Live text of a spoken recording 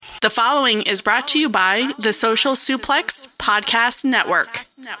The following is brought to you by the Social Suplex Podcast Network.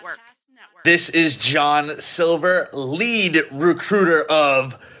 This is John Silver, lead recruiter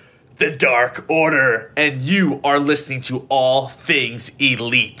of the Dark Order, and you are listening to All Things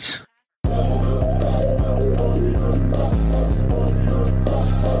Elite.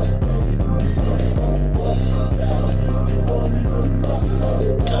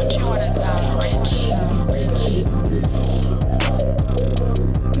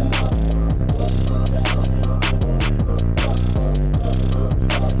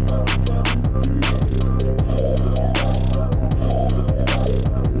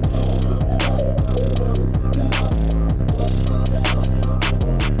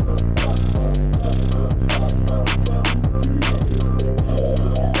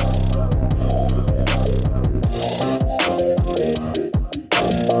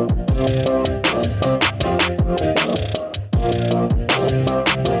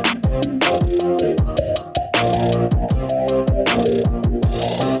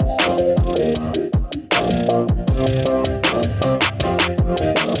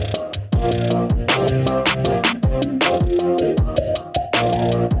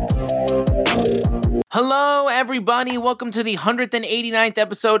 Everybody, welcome to the 189th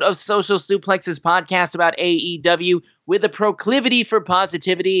episode of Social Suplex's podcast about AEW with a proclivity for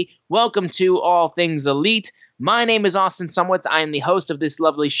positivity. Welcome to All Things Elite. My name is Austin Sumwitz. I am the host of this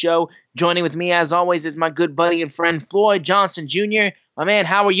lovely show. Joining with me, as always, is my good buddy and friend Floyd Johnson Jr. My man,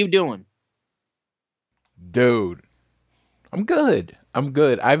 how are you doing? Dude, I'm good.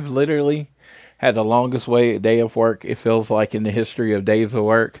 I've literally had the longest day of work, it feels like, in the history of days of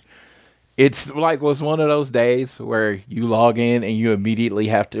work. It's like was one of those days where you log in and you immediately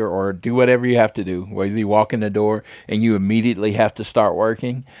have to, or do whatever you have to do, whether you walk in the door and you immediately have to start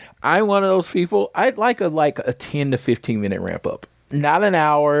working. I'm one of those people. I'd like a 10 to 15 minute ramp up, not an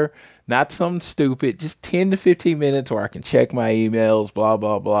hour, not something stupid, just 10 to 15 minutes where I can check my emails, blah,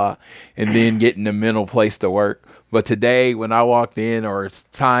 blah, blah, and then get in the mental place to work. But today when I walked in or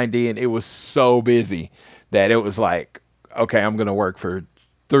signed in, it was so busy that it was like, okay, I'm going to work for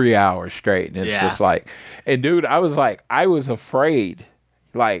 3 hours straight. And it's just like, and dude, I was afraid,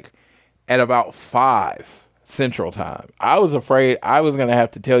 like at about 5 Central Time, I was afraid I was going to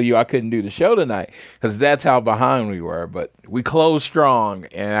have to tell you I couldn't do the show tonight because that's how behind we were. But we closed strong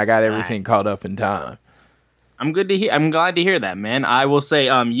and I got everything caught up in time. I'm glad to hear that, man. I will say,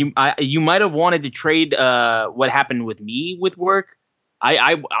 you might have wanted to trade what happened with me with work.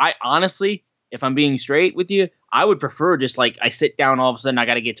 I honestly, if I'm being straight with you, I would prefer just like I sit down, all of a sudden I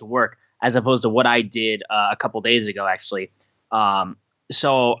got to get to work, as opposed to what I did a couple days ago, actually.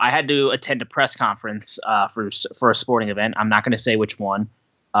 So I had to attend a press conference for a sporting event. I'm not going to say which one,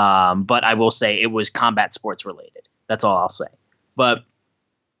 but I will say it was combat sports related. That's all I'll say. But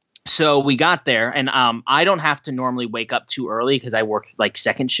so we got there, and I don't have to normally wake up too early because I work like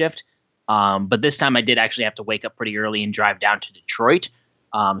second shift. But this time I did actually have to wake up pretty early and drive down to Detroit.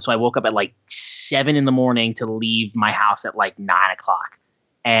 So I woke up at like 7 a.m. to leave my house at like 9 o'clock.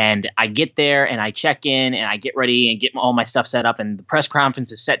 And I get there and I check in and I get ready and get all my stuff set up. And the press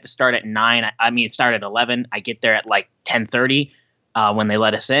conference is set to start at 9. It started at 11. I get there at like 10:30 when they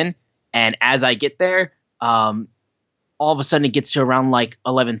let us in. And as I get there, all of a sudden it gets to around like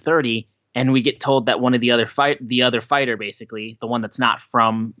 11:30. And we get told that one of the other fighter, basically, the one that's not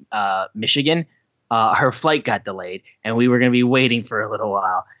from Michigan, her flight got delayed, and we were going to be waiting for a little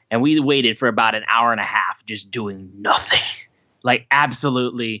while. And we waited for about an hour and a half just doing nothing. Like,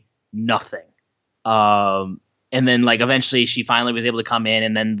 absolutely nothing. And then, like, eventually she finally was able to come in,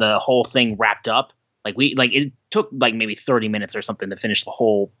 and then the whole thing wrapped up. It took, like, maybe 30 minutes or something to finish the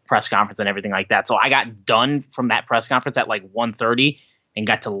whole press conference and everything like that. So I got done from that press conference at, like, 1:30 and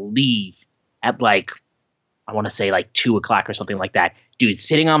got to leave at, like, I want to say, like, 2 o'clock or something like that. Dude,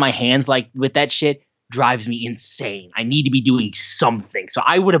 sitting on my hands like with that shit drives me insane. I need to be doing something. So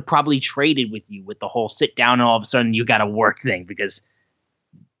I would have probably traded with you with the whole sit down and all of a sudden you got to work thing, because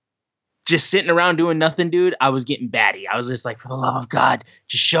just sitting around doing nothing, dude, I was getting batty. I was just like, for the love of God,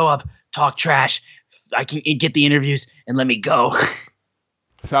 just show up, talk trash. I can get the interviews and let me go.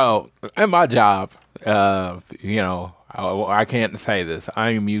 So at my job, I can't say this.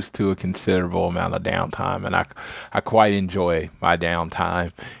 I am used to a considerable amount of downtime, and I quite enjoy my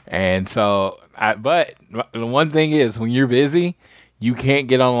downtime. And so, but the one thing is, when you're busy, you can't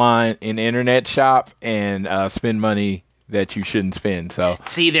get online in internet shop and spend money that you shouldn't spend. So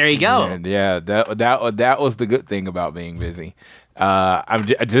see, there you go. Yeah, that was the good thing about being busy.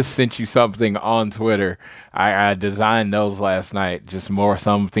 I just sent you something on Twitter. I designed those last night. Just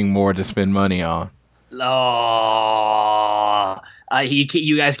something more to spend money on. Oh,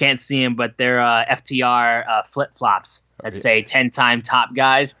 You guys can't see them, but they're FTR flip flops that say 10-time top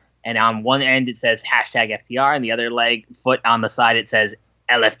guys. And on one end it says hashtag FTR, and the other foot on the side it says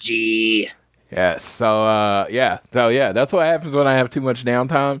LFG. Yes. So that's what happens when I have too much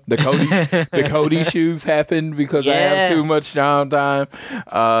downtime. The Cody shoes happen because I have too much downtime.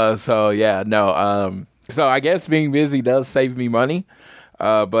 So I guess being busy does save me money.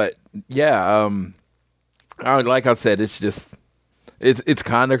 Like I said, it's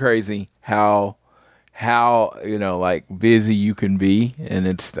kind of crazy how busy you can be, and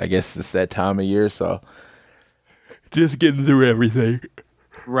I guess it's that time of year. So just getting through everything.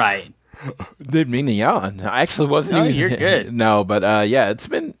 Right. Didn't mean to yawn. I actually wasn't. No, you're good. No, but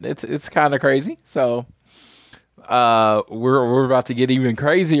it's kind of crazy. So we're about to get even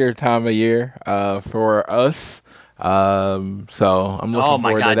crazier time of year for us. So I'm looking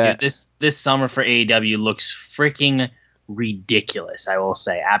forward to that. Dude, this summer for AEW looks freaking ridiculous. I will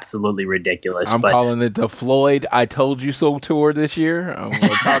say, absolutely ridiculous. I'm calling it the Floyd "I Told You So" tour this year. I'm going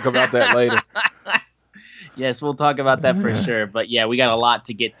to talk about that later. Yes, we'll talk about that for sure. But yeah, we got a lot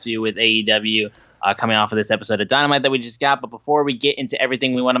to get to with AEW coming off of this episode of Dynamite that we just got. But before we get into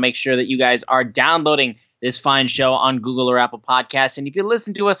everything, we want to make sure that you guys are downloading this fine show on Google or Apple Podcasts. And if you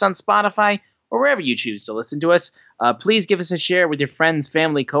listen to us on Spotify or wherever you choose to listen to us, please give us a share with your friends,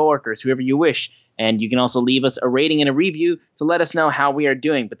 family, coworkers, whoever you wish. And you can also leave us a rating and a review to let us know how we are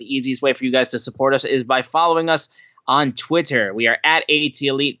doing. But the easiest way for you guys to support us is by following us on Twitter. We are at AT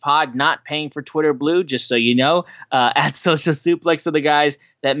Elite Pod, not paying for Twitter Blue, just so you know. At Social Suplex are the guys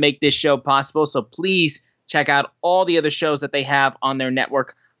that make this show possible. So please check out all the other shows that they have on their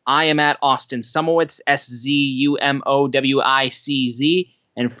network. I am at Austin Szumowicz, SZUMOWICZ,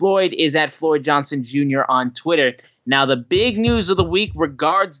 and Floyd is at Floyd Johnson Jr. on Twitter. Now, the big news of the week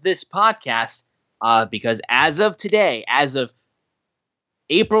regards this podcast, because as of today, as of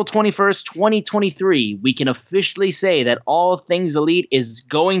April 21st, 2023, we can officially say that All Things Elite is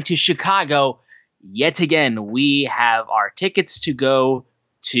going to Chicago yet again. We have our tickets to go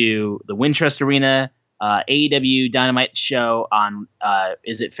to the Wintrust Arena AEW Dynamite show on,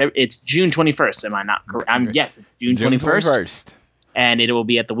 it's June 21st. Am I not correct? Yes, it's June 21st. And it will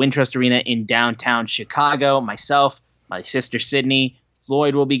be at the Wintrust Arena in downtown Chicago. Myself, my sister Sydney,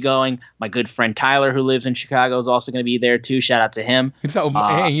 Floyd will be going. My good friend Tyler, who lives in Chicago, is also going to be there too. Shout out to him. So,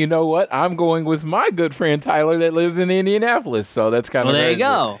 hey, you know what? I'm going with my good friend Tyler that lives in Indianapolis. So that's kind of there. You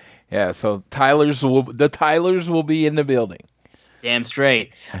go. Yeah. So the Tylers will be in the building. Damn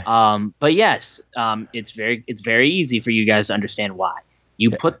straight. But yes, it's very easy for you guys to understand why.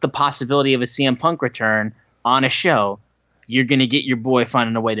 You put the possibility of a CM Punk return on a show, you're going to get your boy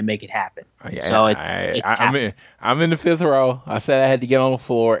finding a way to make it happen. So I'm in the fifth row. I said I had to get on the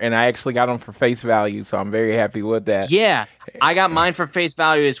floor, and I actually got them for face value, so I'm very happy with that. Yeah, I got mine for face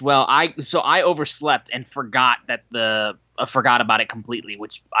value as well. I overslept and forgot about it completely,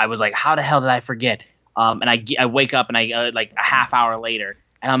 which I was like, how the hell did I forget? And I wake up and I like a half hour later,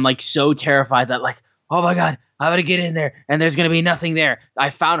 and I'm like so terrified that like, oh my God, I'm going to get in there, and there's going to be nothing there.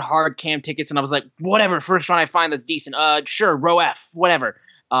 I found hard cam tickets, and I was like, whatever, first one I find that's decent. Sure, row F, whatever.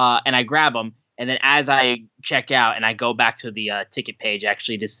 And I grab them, and then as I check out and I go back to the ticket page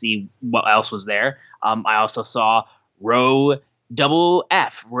actually to see what else was there, I also saw row double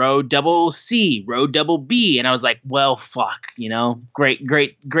F, row double C, row double B, and I was like, well, fuck, great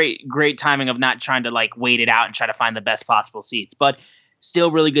timing of not trying to like wait it out and try to find the best possible seats. But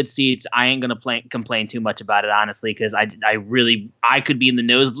still really good seats. I ain't going to complain too much about it, honestly, because I could be in the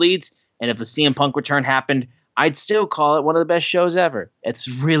nosebleeds, and if the CM Punk return happened, I'd still call it one of the best shows ever. It's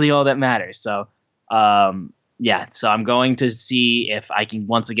really all that matters. So, so I'm going to see if I can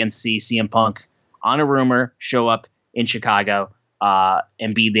once again see CM Punk on a rumor show up in Chicago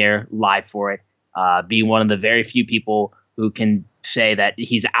and be there live for it. Be one of the very few people who can say that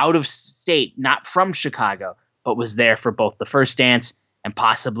he's out of state, not from Chicago, but was there for both the first dance and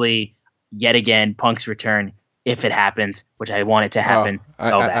possibly yet again Punk's return if it happens, which I want it to happen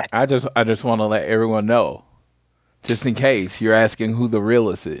so bad. I just want to let everyone know, just in case you're asking who the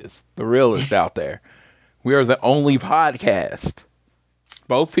realist is, the realist out there. We are the only podcast,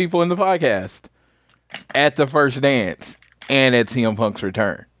 both people in the podcast, at the first dance and at CM Punk's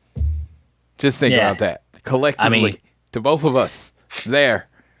return. Just think about that collectively, to both of us there.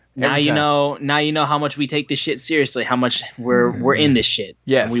 Now you know how much we take this shit seriously. How much we're in this shit.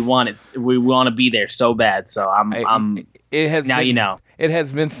 Yes, and we want it. We want to be there so bad. So It has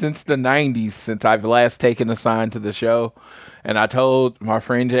been since the 90s since I've last taken a sign to the show, and I told my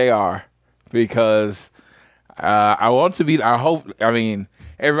friend JR because I want to be. I mean,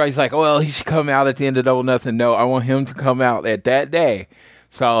 everybody's like, well, he should come out at the end of Double Nothing. No, I want him to come out at that day.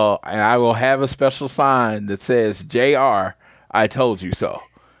 So, and I will have a special sign that says, JR, I told you so.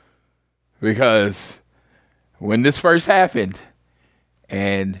 Because when this first happened,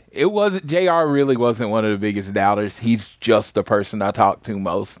 and it wasn't, JR really wasn't one of the biggest doubters. He's just the person I talk to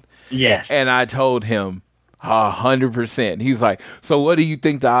most. Yes. And I told him 100%. He's like, so what do you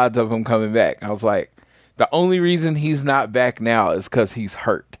think the odds of him coming back? I was like, the only reason he's not back now is because he's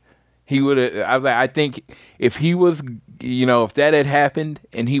hurt. He would have, I was like, I think if he was, if that had happened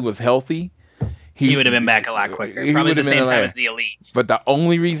and he was healthy, he would have been back a lot quicker. Probably the same time as the Elite. But the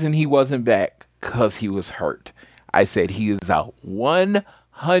only reason he wasn't back, because he was hurt. I said he is a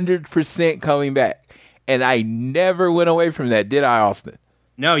 100% coming back. And I never went away from that, did I, Austin?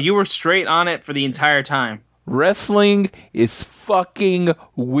 No, you were straight on it for the entire time. Wrestling is fucking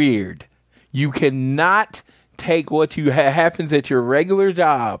weird. You cannot take what happens at your regular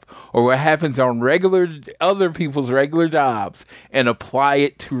job or what happens on other people's regular jobs and apply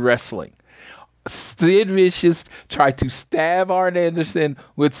it to wrestling. Sid Vicious tried to stab Arn Anderson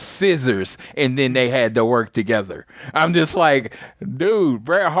with scissors, and then they had to work together. I'm just like, dude,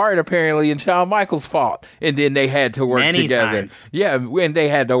 Bret Hart apparently and Shawn Michaels fought, and then they had to work together. Times. Yeah, when they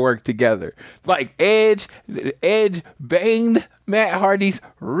had to work together. Like Edge banged Matt Hardy's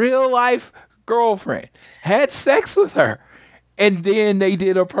real life girlfriend, had sex with her, and then they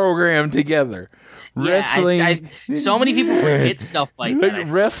did a program together. Yeah, Wrestling. So many people forget stuff like that.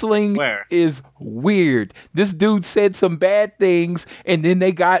 Wrestling is weird. This dude said some bad things, and then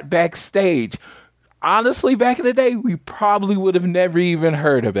they got backstage. Honestly, back in the day, we probably would have never even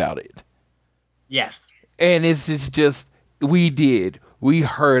heard about it. Yes. And it's just we did. We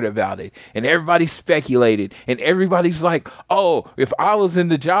heard about it, and everybody speculated, and everybody's like, oh, if I was in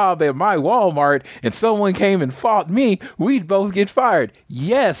the job at my Walmart and someone came and fought me, we'd both get fired.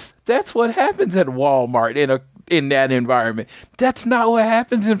 Yes, that's what happens at Walmart in that environment. That's not what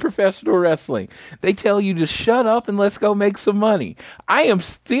happens in professional wrestling. They tell you to shut up and let's go make some money. I am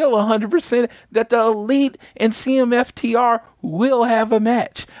still 100% that the Elite and CMFTR will have a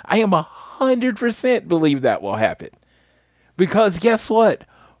match. I am 100% believe that will happen. Because guess what?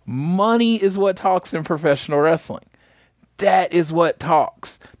 Money is what talks in professional wrestling. That is what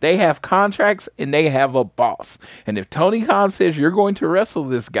talks. They have contracts and they have a boss. And if Tony Khan says you're going to wrestle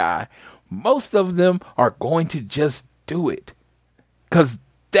this guy, most of them are going to just do it. Because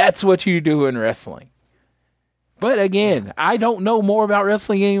that's what you do in wrestling. But again, I don't know more about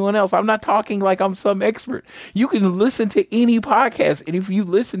wrestling than anyone else. I'm not talking like I'm some expert. You can listen to any podcast, and if you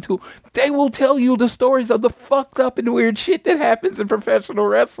listen to, they will tell you the stories of the fucked up and weird shit that happens in professional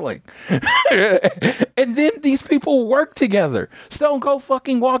wrestling. And then these people work together. Stone Cold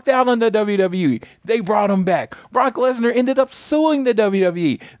fucking walked out on the WWE. They brought him back. Brock Lesnar ended up suing the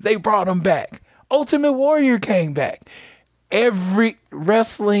WWE. They brought him back. Ultimate Warrior came back. Every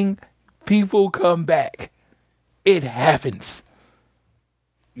wrestling people come back. It happens.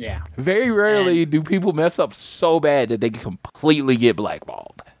 Yeah. Very rarely do people mess up so bad that they completely get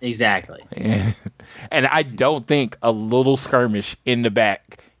blackballed. Exactly. And I don't think a little skirmish in the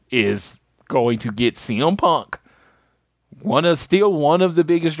back is going to get CM Punk, still one of the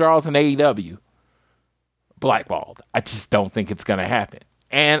biggest draws in AEW, blackballed. I just don't think it's going to happen.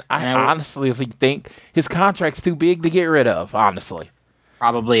 And I honestly think his contract's too big to get rid of, honestly.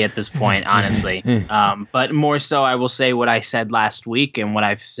 Probably at this point, honestly. But more so, I will say what I said last week and what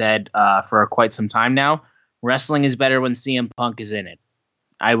I've said for quite some time now. Wrestling is better when CM Punk is in it.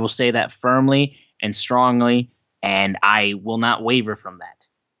 I will say that firmly and strongly, and I will not waver from that.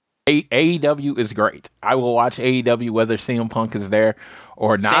 AEW is great. I will watch AEW whether CM Punk is there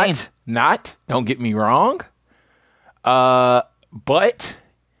or not. Same. Don't get me wrong. But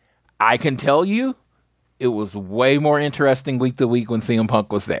I can tell you, it was way more interesting week to week when CM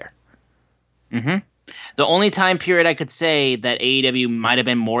Punk was there. Mm-hmm. The only time period I could say that AEW might have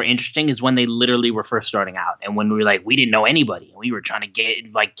been more interesting is when they literally were first starting out, and when we were like, we didn't know anybody, and we were trying to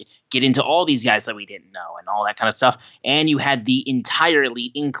get into all these guys that we didn't know, and all that kind of stuff. And you had the entire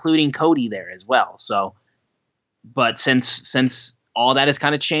Elite, including Cody, there as well. So, but since all that has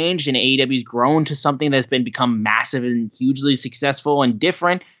kind of changed, and AEW's grown to something that's become massive and hugely successful and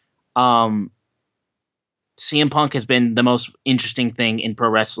different, CM Punk has been the most interesting thing in pro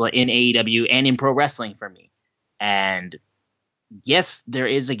wrestling, in AEW, and in pro wrestling for me. And yes, there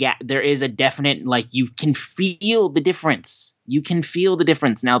is a gap. There is a definite, you can feel the difference. You can feel the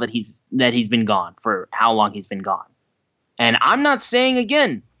difference now that he's been gone for how long he's been gone. And I'm not saying,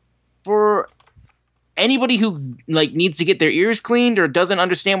 again, for anybody who needs to get their ears cleaned or doesn't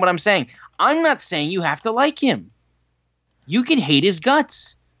understand what I'm saying, I'm not saying you have to like him. you can hate his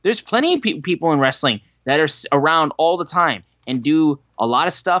guts. There's plenty of people in wrestling that are around all the time and do a lot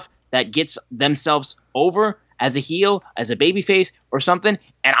of stuff that gets themselves over as a heel, as a babyface, or something,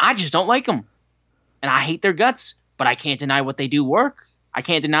 and I just don't like them. And I hate their guts, but I can't deny what they do work. I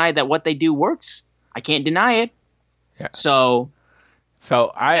can't deny that what they do works. I can't deny it. Yeah. So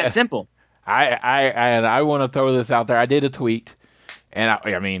that's simple. I want to throw this out there. I did a tweet, and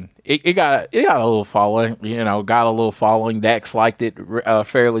I mean, it got a little following. Got a little following. Dax liked it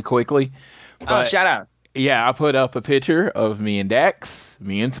fairly quickly. But, shout out. Yeah, I put up a picture of me and Dax,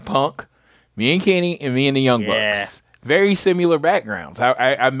 me and Punk, me and Kenny, and me and the Young Bucks. Very similar backgrounds.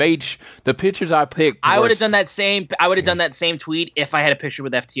 I made the pictures I picked. I would have done that same. I would have done that same tweet if I had a picture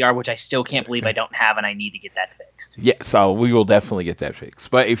with FTR, which I still can't believe I don't have, and I need to get that fixed. Yeah, so we will definitely get that fixed.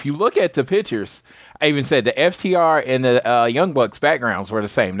 But if you look at the pictures, I even said the FTR and the Young Bucks backgrounds were the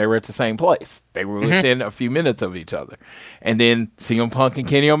same. They were at the same place. They were within a few minutes of each other. And then CM Punk and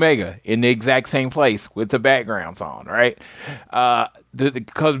Kenny Omega in the exact same place with the backgrounds on, right?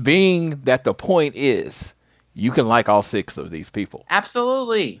 Because being that the point is, you can like all 6 of these people.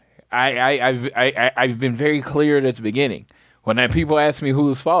 Absolutely. I've been very clear at the beginning. When people asked me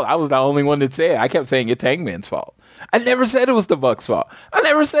whose fault, I was the only one that said. I kept saying it's Hangman's fault. I never said it was the Bucks' fault. I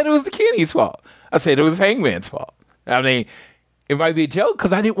never said it was the Kenny's fault. I said it was Hangman's fault. I mean, it might be a joke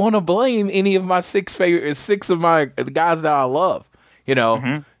because I didn't want to blame any of my 6 of my guys that I love.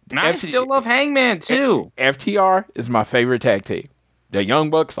 And I still love Hangman too. FTR is my favorite tag team. The Young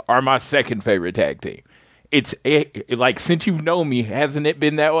Bucks are my second favorite tag team. It's like, since you've known me, hasn't it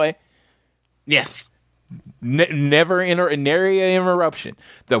been that way? Yes. Never nary an interruption.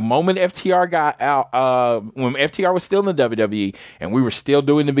 The moment FTR got out, when FTR was still in the WWE, and we were still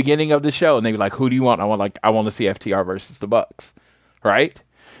doing the beginning of the show, and they were like, "Who do you want?" I want to see FTR versus the Bucks, right?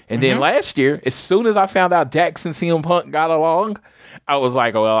 And then last year, as soon as I found out Dax and CM Punk got along, I was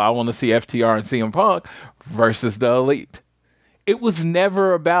like, "Well, I want to see FTR and CM Punk versus the Elite." It was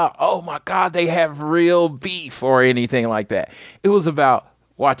never about, oh my God, they have real beef or anything like that. It was about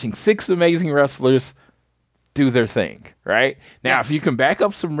watching 6 amazing wrestlers do their thing, right? Now, if you can back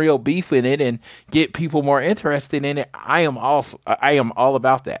up some real beef in it and get people more interested in it, I am all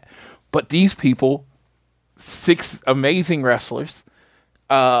about that. But these people, 6 amazing wrestlers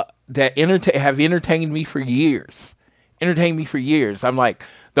that have entertained me for years. I'm like,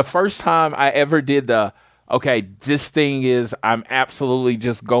 the first time I ever did okay, this thing is, I'm absolutely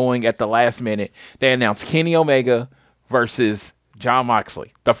just going at the last minute. They announced Kenny Omega versus Jon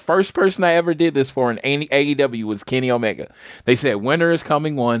Moxley. The first person I ever did this for in AEW was Kenny Omega. They said, winner is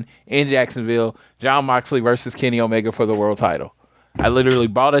coming 1 in Jacksonville, Jon Moxley versus Kenny Omega for the world title. I literally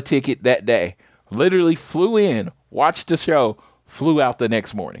bought a ticket that day, literally flew in, watched the show, flew out the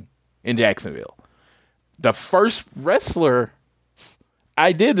next morning in Jacksonville. The first wrestler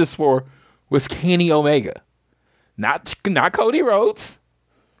I did this for was Kenny Omega. Not Cody Rhodes.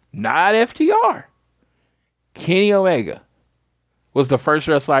 Not FTR. Kenny Omega was the first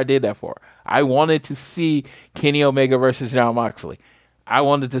wrestler I did that for. I wanted to see Kenny Omega versus Jon Moxley. I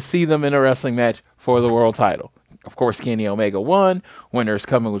wanted to see them in a wrestling match for the world title. Of course, Kenny Omega won. Winner's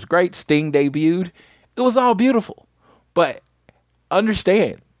Coming was great. Sting debuted. It was all beautiful. But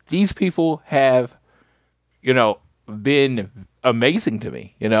understand, these people have, been amazing to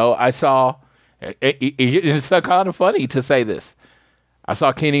me. I saw, it's kind of funny to say this. I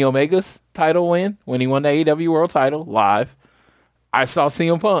saw Kenny Omega's title win when he won the AEW World title live. I saw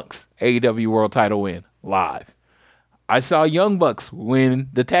CM Punk's AEW World title win live. I saw Young Bucks win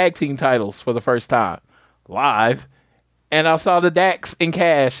the tag team titles for the first time live. And I saw the Dax and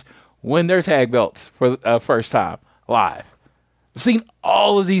Cash win their tag belts for the first time live. I've seen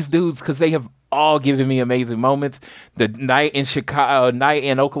all of these dudes because they have all given me amazing moments. The night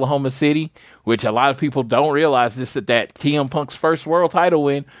in Oklahoma City, which a lot of people don't realize this, that CM Punk's first world title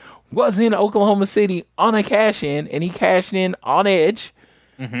win was in Oklahoma City on a cash-in, and he cashed in on Edge.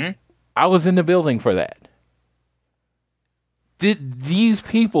 Mm-hmm. I was in the building for that. These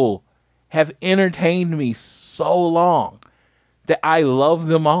people have entertained me so long that I love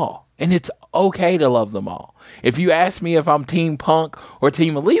them all. And it's okay to love them all. If you ask me if I'm Team Punk or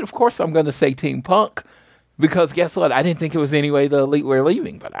Team Elite, of course I'm going to say Team Punk. Because guess what? I didn't think it was any way the Elite were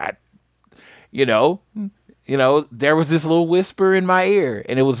leaving. But there was this little whisper in my ear.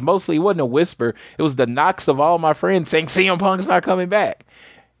 And it wasn't a whisper. It was the knocks of all my friends saying CM Punk's not coming back.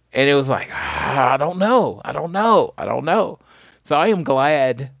 And it was like, I don't know. So I am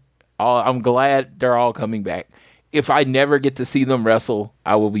glad. I'm glad they're all coming back. If I never get to see them wrestle,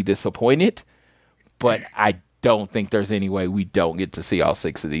 I will be disappointed. But I don't think there's any way we don't get to see all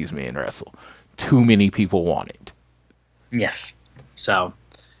 6 of these men wrestle. Too many people want it. Yes. So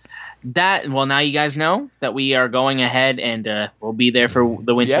now you guys know that we are going ahead and we'll be there for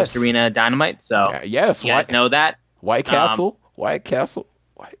the Winchester Arena Dynamite. So yes, you guys know that. White Castle.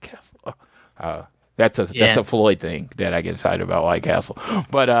 That's a Floyd thing that I get excited about, White Castle.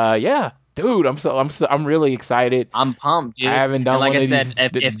 But dude, I'm really excited. I'm pumped, dude. I haven't done one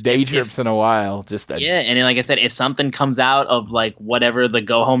of these day trips in a while. And like I said, if something comes out of like whatever the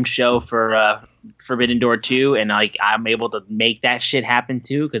go home show for Forbidden Door 2, and like I'm able to make that shit happen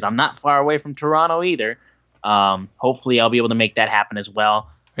too, because I'm not far away from Toronto either. Hopefully, I'll be able to make that happen as well.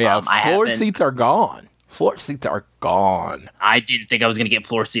 Yeah, floor seats are gone. Floor seats are gone. I didn't think I was going to get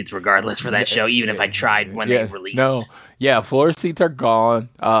floor seats regardless for that show, even if I tried when they released. No, floor seats are gone.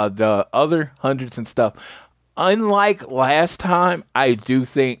 The other hundreds and stuff. Unlike last time, I do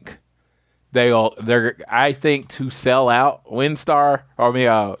think I think to sell out WinStar,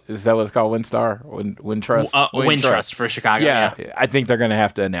 is that what it's called? WinStar? Wintrust? Wintrust for Chicago. Yeah, I think they're going to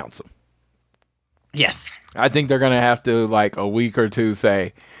have to announce them. Yes. I think they're going to have to, like, a week or two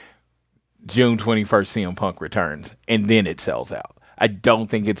say, June 21st, CM Punk returns, and then it sells out. I don't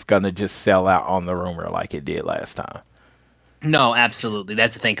think it's going to just sell out on the rumor like it did last time. No, absolutely.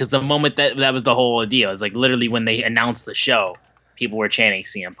 That's the thing. Because the moment that was the whole deal. It's like literally when they announced the show, people were chanting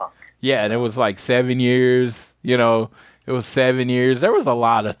CM Punk. Yeah, and it was like 7 years, it was 7 years. There was a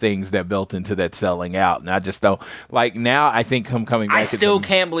lot of things that built into that selling out, and I just don't, like, now I think him coming back. I still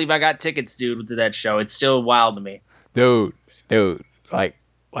can't believe I got tickets, dude, to that show. It's still wild to me. Dude,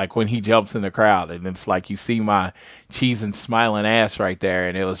 like when he jumps in the crowd, and it's like you see my cheese and smiling ass right there,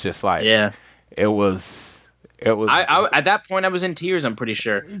 and it was just like, it was. I at that point I was in tears. I'm pretty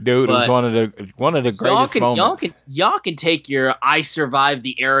sure, dude. It was one of the greatest moments. Y'all can take your "I survived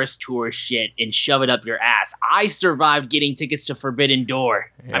the Eras Tour" shit and shove it up your ass. I survived getting tickets to Forbidden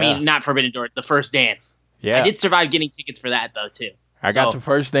Door. Yeah. I mean, not Forbidden Door, the First Dance. Yeah, I did survive getting tickets for that though too. I got the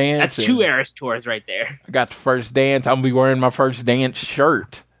First Dance. That's 2 Eras Tours right there. I got the First Dance. I'm gonna be wearing my First Dance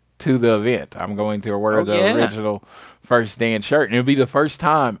shirt to the event. I'm going to wear the original First Dance shirt, and it'll be the first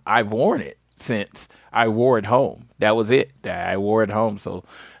time I've worn it since I wore it home. That was it. I wore it home. So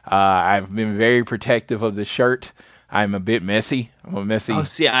I've been very protective of the shirt. I'm a bit messy. Oh,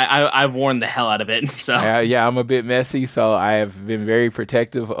 see, I've worn the hell out of it. So I'm a bit messy. So I have been very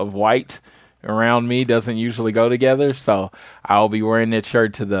protective of white around me. Doesn't usually go together. So I'll be wearing that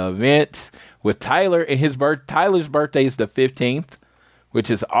shirt to the event with Tyler. And Tyler's birthday is the 15th, which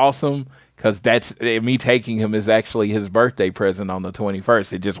is awesome. Because that's me taking him is actually his birthday present on the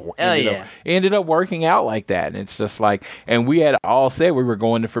 21st. It just ended up working out like that. And it's just like, and we had all said we were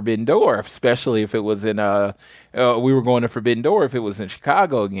going to Forbidden Door, especially if it was in we were going to Forbidden Door if it was in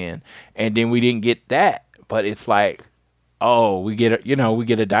Chicago again. And then we didn't get that. But it's like, we get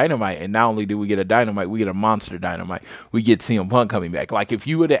a Dynamite. And not only do we get a Dynamite, we get a monster Dynamite. We get CM Punk coming back. Like if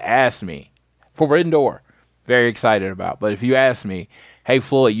you would have asked me, Forbidden Door, very excited about. But if you asked me, hey,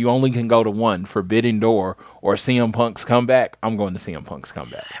 Floyd, you only can go to one, Forbidden Door or CM Punk's comeback, I'm going to CM Punk's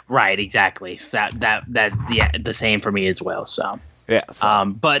comeback. Right, exactly. So that's the same for me as well. So yeah.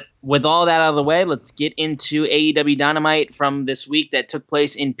 But with all that out of the way, let's get into AEW Dynamite from this week that took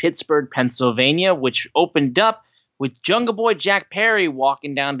place in Pittsburgh, Pennsylvania, which opened up with Jungle Boy Jack Perry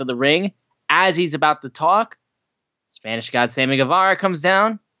walking down to the ring. As he's about to talk, Spanish God Sammy Guevara comes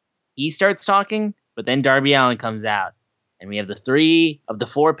down. He starts talking, but then Darby Allin comes out. And we have the 3 of the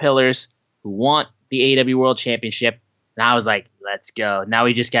 4 pillars who want the AEW World Championship. And I was like, let's go. Now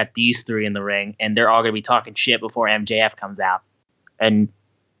we just got these 3 in the ring, and they're all going to be talking shit before MJF comes out. And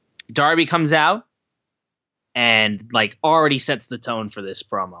Darby comes out and, like, already sets the tone for this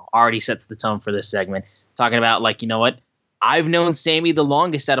promo, already sets the tone for this segment, talking about, like, you know what? I've known Sammy the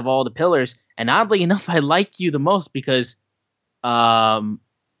longest out of all the pillars, and oddly enough, I like you the most because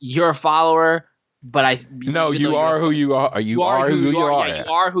you're a follower. But you are who you are. You are who you are. Yeah,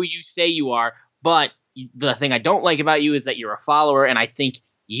 you are who you say you are. But the thing I don't like about you is that you're a follower, and I think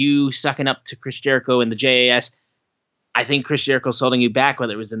you sucking up to Chris Jericho in the JAS. I think Chris Jericho's holding you back,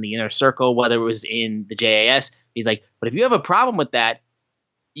 whether it was in the Inner Circle, whether it was in the JAS. He's like, but if you have a problem with that,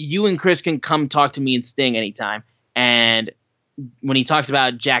 you and Chris can come talk to me and Sting anytime. And when he talks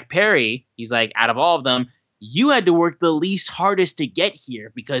about Jack Perry, he's like, out of all of them, you had to work the least hardest to get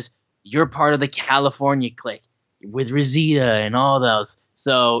here because you're part of the California clique with Rosita and all those.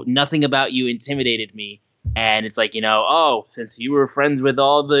 So nothing about you intimidated me. And it's like, since you were friends with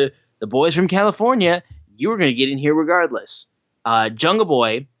all the boys from California, you were going to get in here regardless. Jungle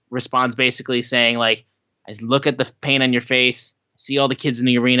Boy responds basically saying, like, I look at the paint on your face, see all the kids in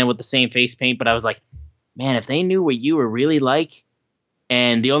the arena with the same face paint, but I was like, man, if they knew what you were really like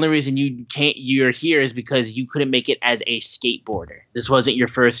And the only reason you're here is because you couldn't make it as a skateboarder. This wasn't your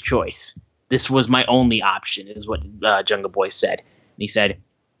first choice. This was my only option, is what Jungle Boy said. And he said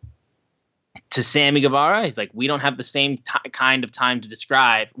to Sammy Guevara, he's like, we don't have the same kind of time to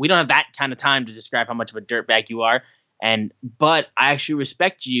describe. We don't have that kind of time to describe how much of a dirtbag you are. But I actually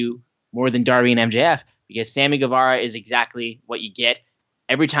respect you more than Darby and MJF, because Sammy Guevara is exactly what you get.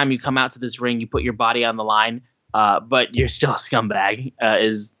 Every time you come out to this ring, you put your body on the line. But you're still a scumbag,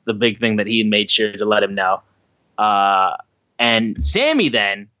 is the big thing that he made sure to let him know. And Sammy,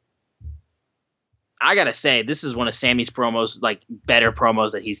 then, I gotta say, this is one of Sammy's promos, like, better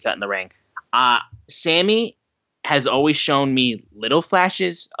promos that he's cut in the ring. Sammy has always shown me little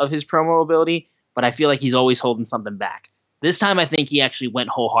flashes of his promo ability, but I feel like he's always holding something back. This time, I think he actually went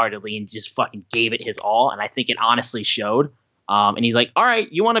wholeheartedly and just fucking gave it his all, and I think it honestly showed. And he's like, all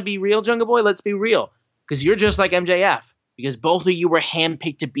right, you want to be real, Jungle Boy? Let's be real. Because you're just like MJF. Because both of you were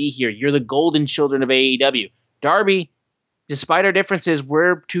handpicked to be here. You're the golden children of AEW. Darby, despite our differences,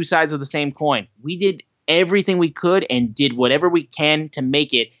 we're two sides of the same coin. We did everything we could and did whatever we can to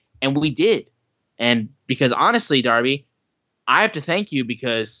make it, and we did. And because honestly, Darby, I have to thank you,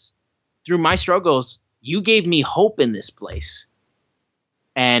 because through my struggles, you gave me hope in this place.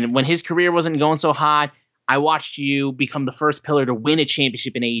 And when his career wasn't going so hot, I watched you become the first pillar to win a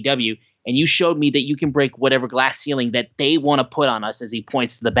championship in AEW. And you showed me that you can break whatever glass ceiling that they want to put on us, as he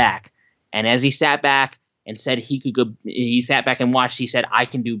points to the back. And as he sat back and said he sat back and watched, he said, I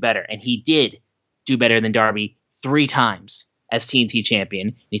can do better. And he did do better than Darby 3 times as TNT champion.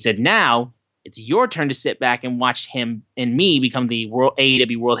 And he said, now it's your turn to sit back and watch him and me become the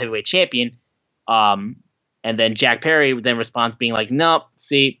AEW World Heavyweight Champion. And then Jack Perry then responds being like, nope,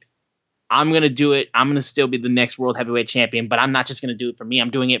 see, I'm going to do it. I'm going to still be the next World Heavyweight Champion, but I'm not just going to do it for me. I'm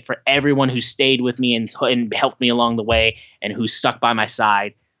doing it for everyone who stayed with me and helped me along the way and who stuck by my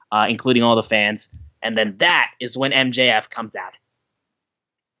side, including all the fans. And then that is when MJF comes out.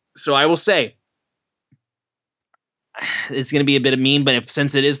 So I will say, it's going to be a bit of meme, but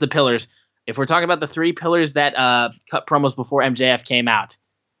since it is the pillars, if we're talking about the 3 pillars that cut promos before MJF came out,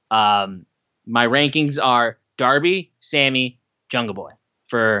 my rankings are Darby, Sammy, Jungle Boy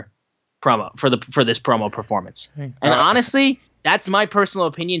for this promo performance. And honestly, that's my personal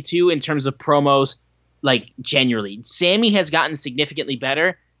opinion too in terms of promos, like, genuinely. Sammy has gotten significantly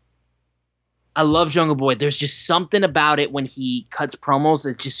better. I love Jungle Boy. There's just something about it when he cuts promos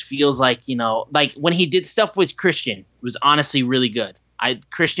that just feels like, like when he did stuff with Christian, it was honestly really good.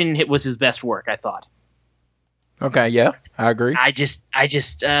 Christian was his best work, I thought. Okay, yeah, I agree. I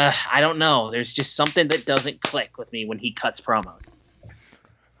don't know. There's just something that doesn't click with me when he cuts promos.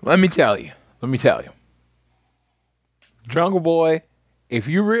 Let me tell you. Jungle Boy, if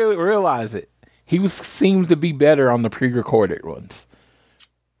you really realize it, he seems to be better on the pre-recorded ones.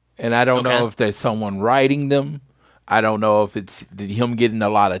 And I don't know if there's someone writing them. I don't know if it's him getting a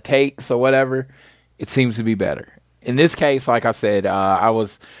lot of takes or whatever. It seems to be better. In this case, like I said,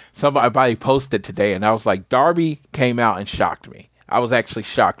 somebody posted today, and I was like, Darby came out and shocked me. I was actually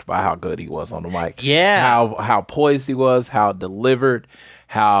shocked by how good he was on the mic. Yeah. How poised he was, how delivered,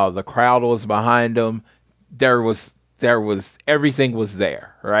 how the crowd was behind him. There was everything was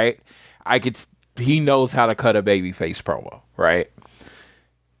there, right? He knows how to cut a babyface promo, right?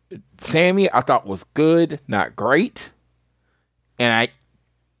 Sammy, I thought was good, not great. And I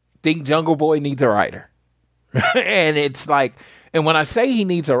think Jungle Boy needs a writer. And it's like, and when I say he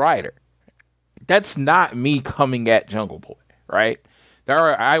needs a writer, that's not me coming at Jungle Boy, right?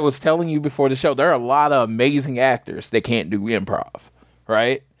 I was telling you before the show, there are a lot of amazing actors that can't do improv,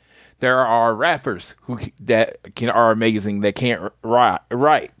 right? There are rappers that are amazing that can't write,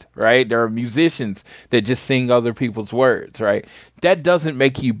 right? There are musicians that just sing other people's words, right? That doesn't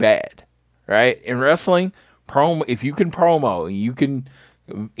make you bad, right? In wrestling, if you can promo and you can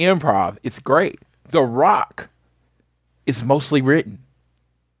improv, it's great. The Rock is mostly written.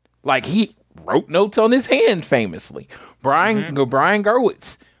 Like, he wrote notes on his hand famously. Brian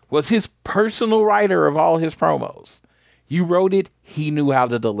Gerwitz was his personal writer of all his promos. You wrote it, he knew how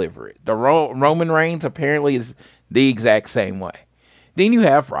to deliver it. The Roman Reigns apparently is the exact same way. Then you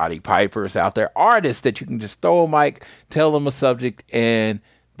have Roddy Pipers out there, artists that you can just throw a mic, tell them a subject, and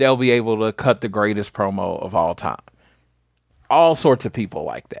they'll be able to cut the greatest promo of all time. All sorts of people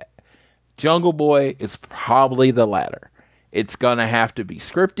like that. Jungle Boy is probably the latter. It's going to have to be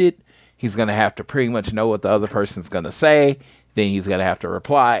scripted. He's going to have to pretty much know what the other person's going to say. Then he's going to have to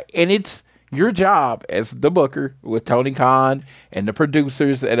reply. And it's your job as the booker with Tony Khan and the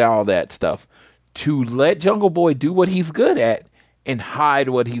producers and all that stuff to let Jungle Boy do what he's good at and hide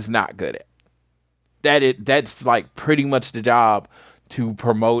what he's not good at. That's like pretty much the job to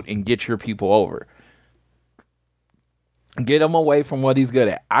promote and get your people over. Get him away from what he's good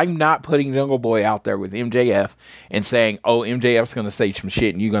at. I'm not putting Jungle Boy out there with MJF and saying, oh, MJF's going to say some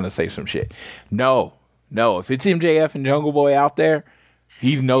shit and you're going to say some shit. No. If it's MJF and Jungle Boy out there,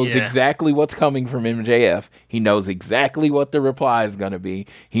 he knows exactly what's coming from MJF. He knows exactly what the reply is going to be.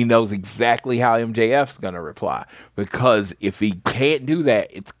 He knows exactly how MJF's going to reply. Because if he can't do that,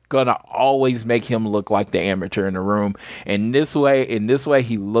 it's going to always make him look like the amateur in the room. And this way,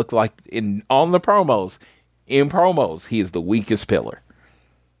 he looked like on the promos. In promos, he is the weakest pillar.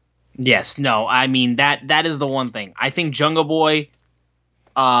 Yes, no, I mean that is the one thing. I think Jungle Boy,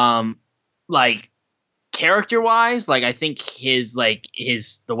 like character-wise, like I think his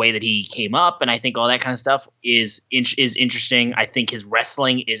the way that he came up, and I think all that kind of stuff is interesting. I think his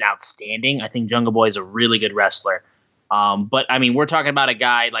wrestling is outstanding. I think Jungle Boy is a really good wrestler. But I mean, we're talking about a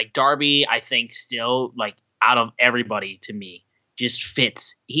guy like Darby. I think still, like, out of everybody, to me, just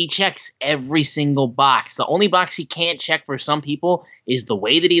fits. He checks every single box. The only box he can't check for some people is the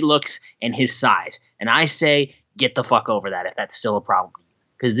way that he looks and his size. And I say, get the fuck over that if that's still a problem,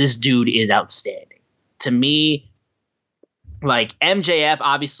 because this dude is outstanding. To me, like MJF,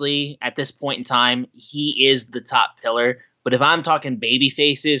 obviously at this point in time, he is the top pillar. But if I'm talking baby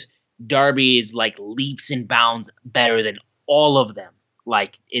faces, Darby is like leaps and bounds better than all of them.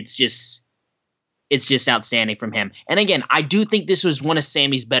 Like it's just outstanding from him. And again, I do think this was one of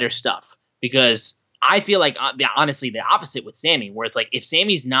Sammy's better stuff, because I feel like honestly the opposite with Sammy, where it's like if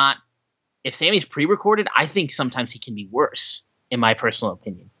Sammy's pre-recorded, I think sometimes he can be worse, in my personal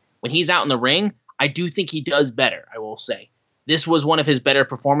opinion. When he's out in the ring, I do think he does better, I will say. This was one of his better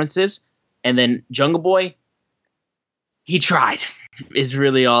performances. And then Jungle Boy, he tried, is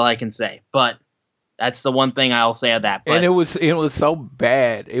really all I can say. But that's the one thing I'll say of that. But, and it was so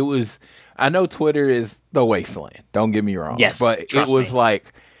bad. I know Twitter is the wasteland, don't get me wrong. Yes, but it was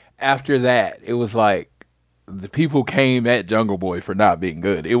like, after that, it was like, the people came at Jungle Boy for not being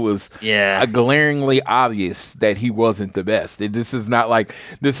good. It was glaringly obvious that he wasn't the best. This is not like,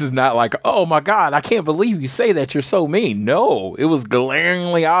 oh my God, I can't believe you say that, you're so mean. No, it was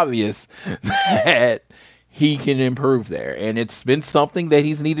glaringly obvious that he can improve there. And it's been something that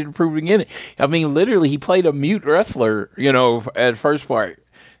he's needed to improve again. I mean, literally, he played a mute wrestler, at first part.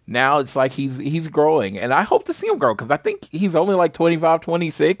 Now it's like he's growing, and I hope to see him grow, because I think he's only like 25,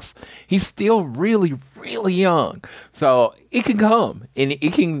 26. He's still really, really young. So it can come, and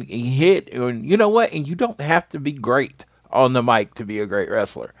it can hit, and you know what? And you don't have to be great on the mic to be a great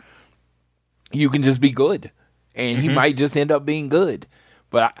wrestler. You can just be good, and he might just end up being good.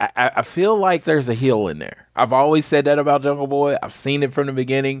 But I feel like there's a heel in there. I've always said that about Jungle Boy. I've seen it from the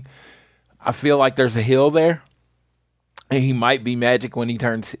beginning. I feel like there's a heel there. And he might be magic when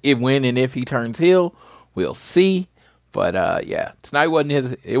and if he turns heel. We'll see. But tonight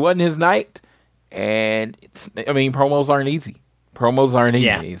wasn't his night. And promos aren't easy.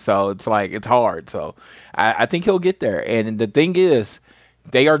 Yeah. So it's like, it's hard. So I think he'll get there. And the thing is,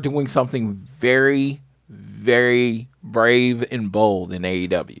 they are doing something very, very brave and bold in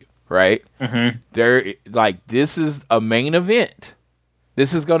AEW, right? Mm-hmm. They're like, this is a main event.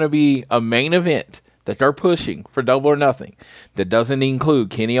 This is going to be a main event that they're pushing for Double or Nothing, that doesn't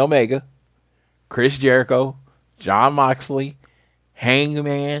include Kenny Omega, Chris Jericho, Jon Moxley,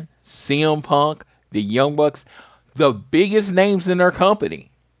 Hangman, CM Punk, the Young Bucks. The biggest names in their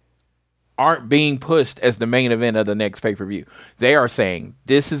company aren't being pushed as the main event of the next pay-per-view. They are saying,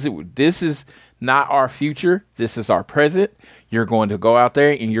 this is not our future. This is our present. You're going to go out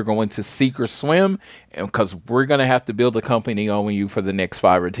there and you're going to sink or swim, because we're going to have to build a company on you for the next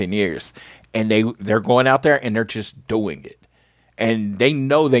 5 or 10 years. And they're going out there and they're just doing it. And they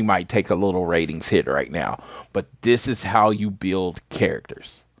know they might take a little ratings hit right now, but this is how you build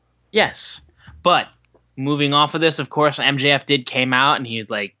characters. Yes. But moving off of this, of course, MJF came out and he's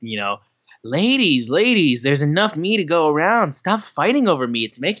like, ladies, there's enough me to go around. Stop fighting over me.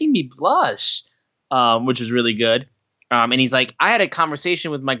 It's making me blush, which was really good. And he's like, I had a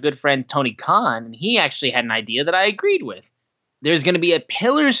conversation with my good friend Tony Khan, and he actually had an idea that I agreed with. There's going to be a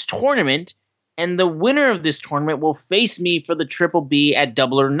Pillars tournament, and the winner of this tournament will face me for the Triple B at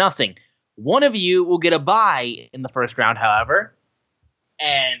Double or Nothing. One of you will get a bye in the first round, however.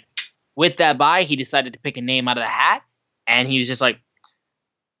 And with that bye, he decided to pick a name out of the hat, and he was just like,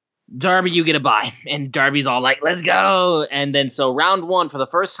 Darby, you get a bye. And Darby's all like, let's go. And then so round one, for the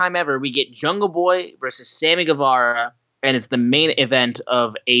first time ever, we get Jungle Boy versus Sammy Guevara, and it's the main event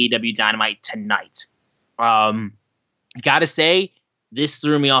of AEW Dynamite tonight. Gotta say, this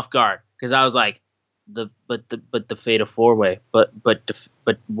threw me off guard, because I was like, the Fatal 4-Way, but what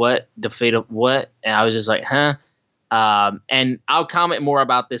the Fatal what? And I was just like, huh? And I'll comment more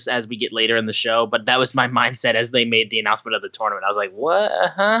about this as we get later in the show, but that was my mindset as they made the announcement of the tournament. I was like, what?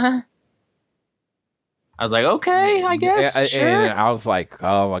 Huh? I was like, okay, I guess. Sure. And I was like,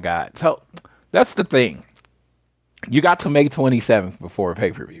 oh my God. So that's the thing. You got to May 27th before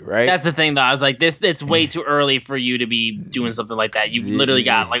pay-per-view, right? That's the thing, though. I was like, it's way too early for you to be doing something like that. You've literally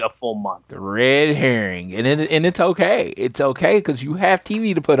got like a full month. The red herring. And it's okay. It's okay because you have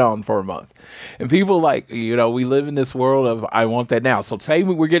TV to put on for a month. And people like, we live in this world of, I want that now. So say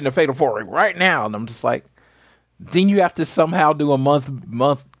we're getting a Fatal 4 right now. And I'm just like, then you have to somehow do a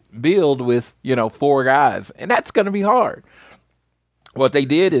month build with, 4 guys. And that's going to be hard. What they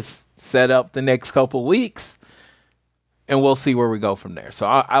did is set up the next couple weeks. And we'll see where we go from there. So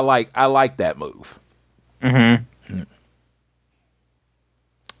I like that move. Mm-hmm.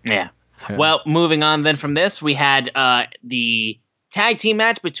 Yeah. Well, moving on then from this, we had the tag team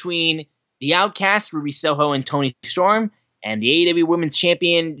match between the Outcasts, Ruby Soho and Toni Storm, and the AEW Women's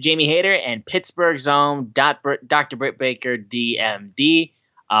Champion, Jamie Hayter, and Pittsburgh's own Dr. Britt Baker, DMD. It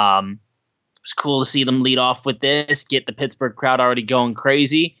was cool to see them lead off with this, get the Pittsburgh crowd already going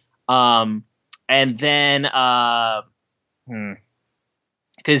crazy. And then...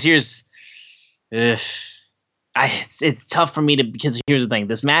 because it's tough for me to, because here's the thing.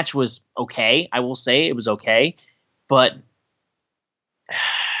 This match was okay. I will say it was okay, but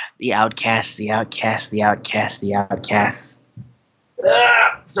the Outcasts.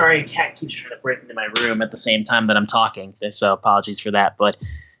 Sorry, cat keeps trying to break into my room at the same time that I'm talking. So apologies for that. But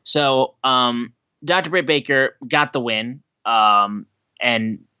so Dr. Britt Baker got the win,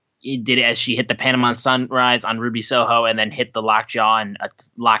 and he did it as she hit the Panama Sunrise on Ruby Soho and then hit the lockjaw and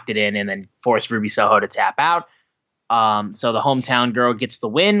locked it in and then forced Ruby Soho to tap out. So the hometown girl gets the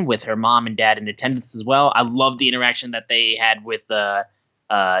win with her mom and dad in attendance as well. I love the interaction that they had with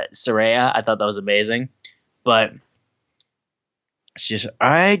Saraya. I thought that was amazing. But it's just,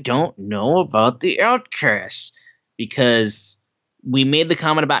 I don't know about the Outcasts, because we made the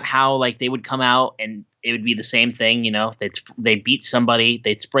comment about how like they would come out and it would be the same thing, they'd beat somebody,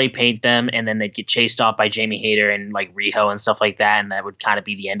 they'd spray paint them, and then they'd get chased off by Jamie Hayter and like Riho and stuff like that, and that would kind of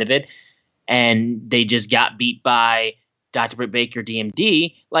be the end of it. And they just got beat by Dr. Britt Baker,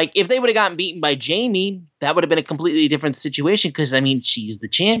 DMD. Like, if they would have gotten beaten by Jamie, that would have been a completely different situation, because, I mean, she's the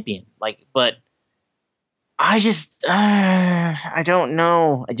champion. Like, but I just, I don't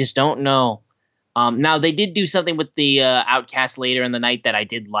know. I just don't know. Now, they did do something with the Outcast later in the night that I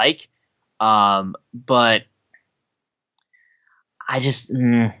did like. But I just,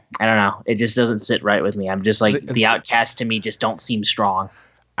 I don't know. It just doesn't sit right with me. I'm just like, the Outcasts to me just don't seem strong.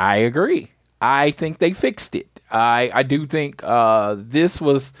 I agree. I think they fixed it. I do think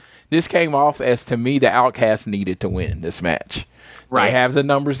this came off as, to me, the Outcasts needed to win this match. Right. They have the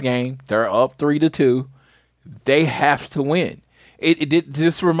numbers game. They're up 3-2. They have to win.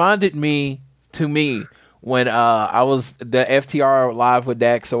 This reminded me when I was the FTR Live with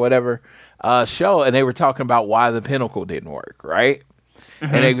Dax or whatever show, and they were talking about why the Pinnacle didn't work, right?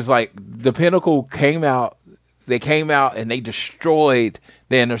 Mm-hmm. And it was like the Pinnacle came out and they destroyed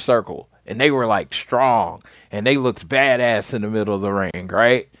the Inner Circle, and they were like strong, and they looked badass in the middle of the ring,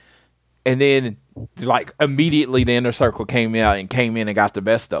 right? And then like immediately the Inner Circle came in and got the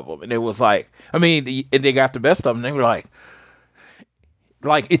best of them, and it was like, I mean, they got the best of them, and they were like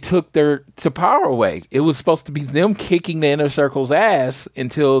it took their power away. It was supposed to be them kicking the Inner Circle's ass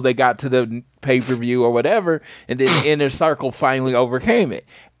until they got to the pay-per-view or whatever, and then the Inner Circle finally overcame it.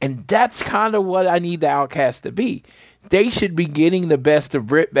 And that's kind of what I need the Outcast to be. They should be getting the best of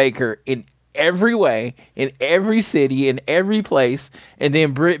Britt Baker in every way, in every city, in every place, and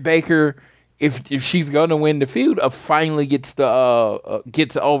then Britt Baker, if she's going to win the feud, finally gets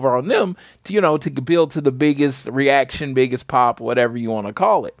over on them to build to the biggest reaction, biggest pop, whatever you want to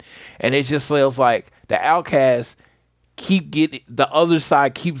call it. And it just feels like the Outcasts the other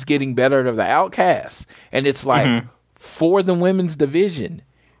side keeps getting better than the Outcasts. And it's like, for the women's division,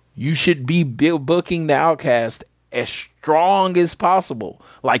 you should be booking the Outcast as strong as possible.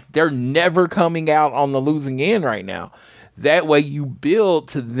 Like, they're never coming out on the losing end right now. That way you build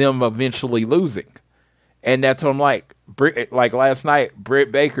to them eventually losing. And that's what I'm like. Like last night,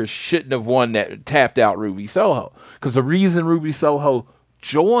 Britt Baker shouldn't have won that, tapped out Ruby Soho. Because the reason Ruby Soho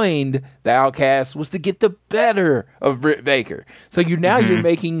joined the Outcast was to get the better of Britt Baker. So you're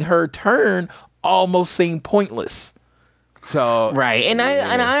making her turn almost seem pointless. So right, and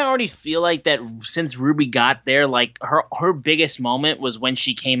I already feel like that since Ruby got there, like her biggest moment was when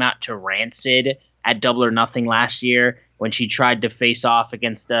she came out to Rancid at Double or Nothing last year, when she tried to face off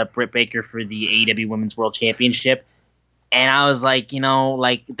against Britt Baker for the AEW Women's World Championship. And I was like,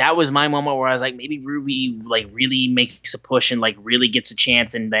 like that was my moment where I was like, maybe Ruby like really makes a push and like really gets a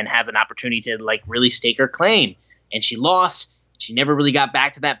chance and then has an opportunity to like really stake her claim. And she lost. She never really got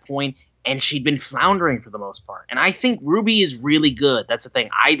back to that point, and she'd been floundering for the most part. And I think Ruby is really good. That's the thing.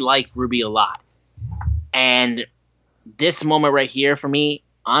 I like Ruby a lot. And this moment right here for me,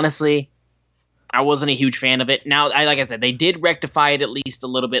 honestly, I wasn't a huge fan of it. Now, like I said, they did rectify it at least a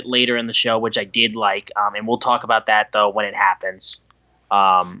little bit later in the show, which I did like. And we'll talk about that, though, when it happens.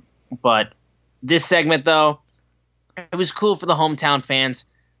 But this segment, though, it was cool for the hometown fans.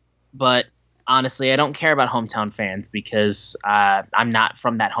 But honestly, I don't care about hometown fans because I'm not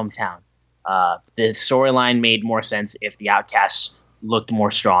from that hometown. The storyline made more sense if the Outcasts looked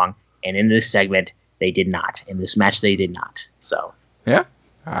more strong. And in this segment, they did not. In this match, they did not. So yeah,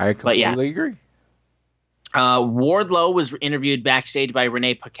 I completely agree. Wardlow was interviewed backstage by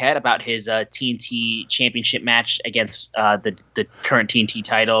Renee Paquette about his TNT Championship match against the current TNT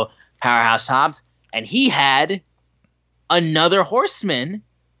title, Powerhouse Hobbs. And he had another Horseman,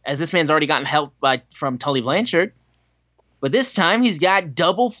 as this man's already gotten help from Tully Blanchard. But this time, he's got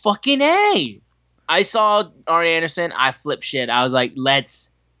double fucking A. I saw Arn Anderson. I flipped shit. I was like,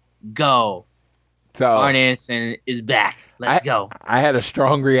 let's go. So Arn Anderson is back. Let's go. I had a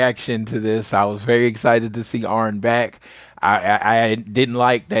strong reaction to this. I was very excited to see Arn back. I didn't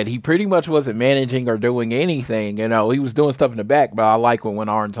like that he pretty much wasn't managing or doing anything. He was doing stuff in the back, but I like when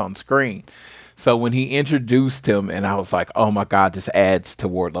Arn's on screen. So when he introduced him, and I was like, oh my God, this adds to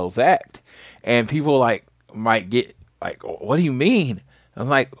Wardlow's act. And people might get like, what do you mean? I'm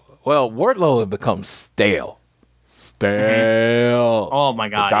like, well, Wardlow had become stale. Oh my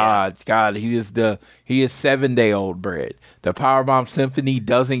God! God, he is 7-day-old bread. The Powerbomb Symphony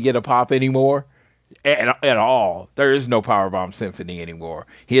doesn't get a pop anymore at all. There is no Powerbomb Symphony anymore.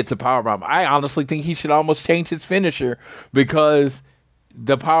 He hits a powerbomb. I honestly think he should almost change his finisher because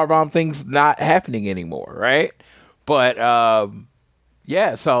the powerbomb thing's not happening anymore, right? But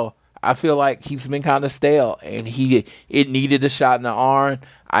yeah, so I feel like he's been kind of stale, and it needed a shot in the arm.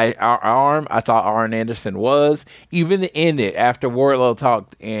 I thought Arn Anderson was. Even in it, after Wardlow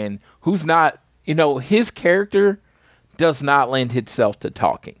talked, and who's not, his character does not lend itself to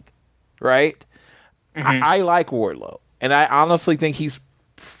talking, right? Mm-hmm. I like Wardlow, and I honestly think he's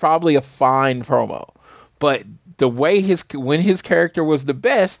probably a fine promo. But the way when his character was the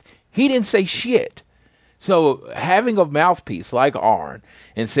best, he didn't say shit. So having a mouthpiece like Arn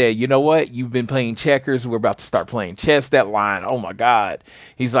and say, you know what, you've been playing checkers, we're about to start playing chess, that line, oh my God.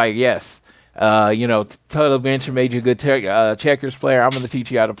 He's like, yes, Tully Blanchard made you a good checkers player. I'm going to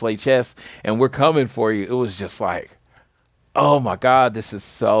teach you how to play chess, and we're coming for you. It was just like, oh my God, this is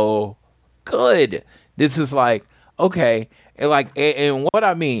so good. This is like, okay. And what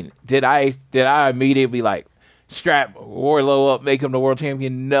I mean, did I immediately like strap Wardlow up, make him the world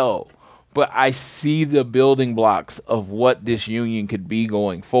champion? No. But I see the building blocks of what this union could be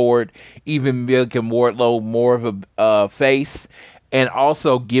going forward, even making Wardlow more of a face, and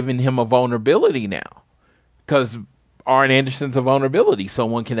also giving him a vulnerability now. Because Arn Anderson's a vulnerability.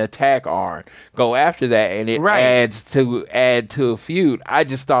 Someone can attack Arn, go after that, and it adds to a feud. I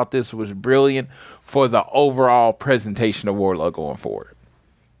just thought this was brilliant for the overall presentation of Wardlow going forward.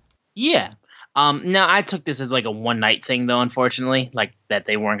 Yeah. Now, I took this as like a one-night thing, though, unfortunately. Like, that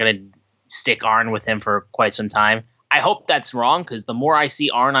they weren't going to stick Arn with him for quite some time. I hope that's wrong, because the more I see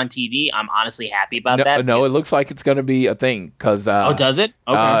Arn on TV, I'm honestly happy about that. No, it looks like it's going to be a thing. Cause, does it?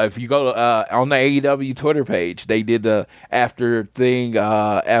 Okay. If you go on the AEW Twitter page, they did the after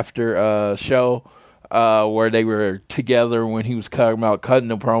show where they were together when he was talking about cutting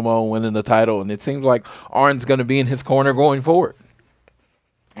the promo and winning the title, and it seems like Arn's going to be in his corner going forward.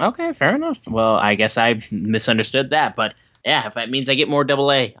 Okay, fair enough. Well, I guess I misunderstood that, but yeah, if that means I get more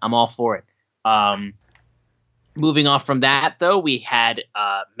AA, I'm all for it. Moving off from that, though, we had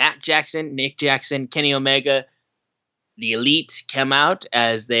Matt Jackson, Nick Jackson, Kenny Omega, the Elite come out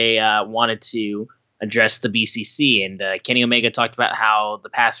as they wanted to address the BCC. And Kenny Omega talked about how the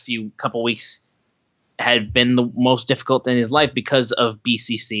past couple weeks had been the most difficult in his life because of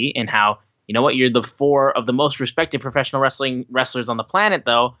BCC, and how, you know what, you're the 4 of the most respected professional wrestlers on the planet,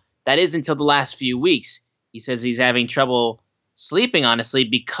 though. That is until the last few weeks. He says he's having trouble sleeping, honestly,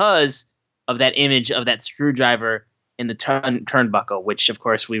 because of that image of that screwdriver in the turnbuckle, which, of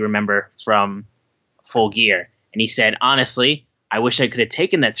course, we remember from Full Gear. And he said, honestly, I wish I could have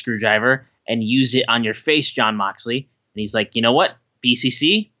taken that screwdriver and used it on your face, Jon Moxley. And he's like, you know what,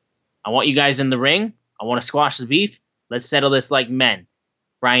 BCC, I want you guys in the ring. I want to squash the beef. Let's settle this like men.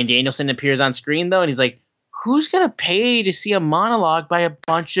 Bryan Danielson appears on screen, though, and he's like, who's going to pay to see a monologue by a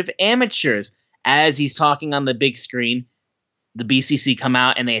bunch of amateurs? As he's talking on the big screen, The BCC come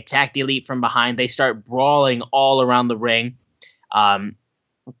out and they attack the Elite from behind. They start brawling all around the ring,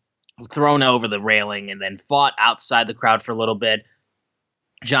 thrown over the railing, and then fought outside the crowd for a little bit.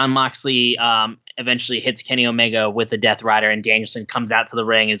 Jon Moxley eventually hits Kenny Omega with the Death Rider, and Danielson comes out to the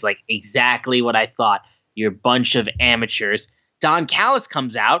ring and is like, exactly what I thought. You're a bunch of amateurs. Don Callis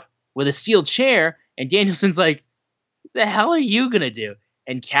comes out with a steel chair, and Danielson's like, what the hell are you going to do?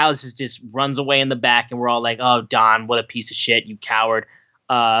 And Callis just runs away in the back, and we're all like, oh, Don, what a piece of shit, you coward.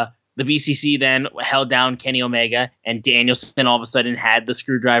 The BCC then held down Kenny Omega, and Danielson all of a sudden had the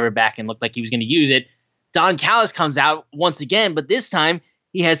screwdriver back and looked like he was going to use it. Don Callis comes out once again, but this time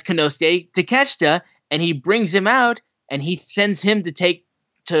he has Konosuke Takeshita, and he brings him out, and he sends him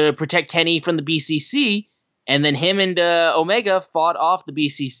to protect Kenny from the BCC, and then him and Omega fought off the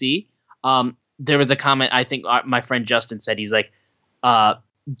BCC. There was a comment, I think my friend Justin said, he's like,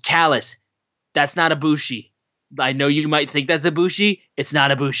 Callis, that's not Ibushi. I know you might think that's Ibushi. It's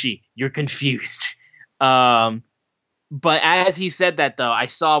not Ibushi. You're confused. But as he said that, though, I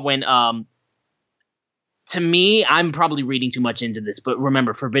saw when to me, I'm probably reading too much into this, but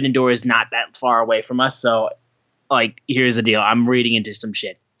remember, Forbidden Door is not that far away from us, so, like, here's the deal. I'm reading into some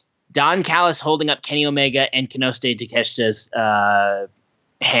shit. Don Callis holding up Kenny Omega and Konosuke Takeshita's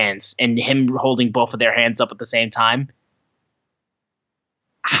hands, and him holding both of their hands up at the same time.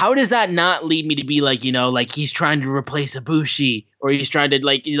 How does that not lead me to be like, you know, like he's trying to replace Ibushi, or he's trying to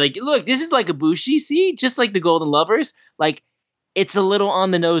like, look, this is like Ibushi, see? Just like the Golden Lovers. Like, it's a little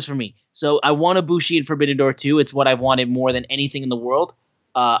on the nose for me. So I want Ibushi in Forbidden Door 2. It's what I've wanted more than anything in the world,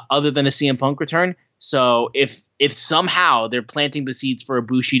 other than a CM Punk return. So if somehow they're planting the seeds for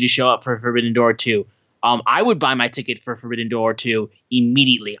Ibushi to show up for Forbidden Door 2, I would buy my ticket for Forbidden Door 2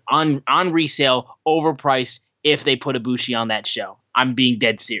 immediately on resale, overpriced, if they put Ibushi on that show. I'm being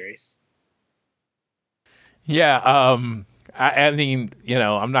dead serious. Yeah, I mean, you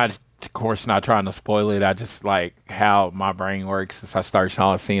know, I'm not, of course, not trying to spoil it. I just like how my brain works as I start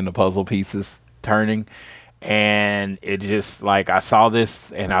seeing the puzzle pieces turning. And it just, like, I saw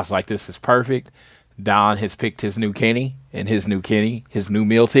this, and I was like, this is perfect. Don has picked his new Kenny, and his new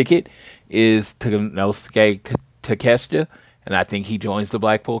meal ticket is Konosuke Takeshita, and I think he joins the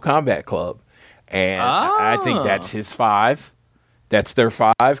Blackpool Combat Club. And I think that's his 5. That's their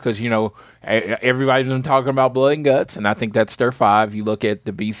 5, because, you know, everybody's been talking about Blood and Guts, and I think that's their 5. You look at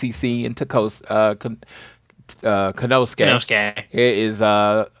the BCC and Konosuke. It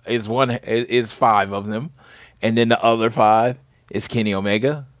is 5 of them, and then the other 5 is Kenny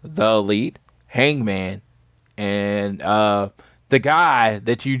Omega, the Elite, Hangman, and the guy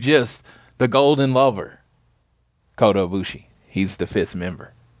that the Golden Lover, Kota Ibushi. He's the 5th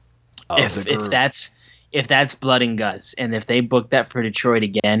member. If that's Blood and Guts, and if they book that for Detroit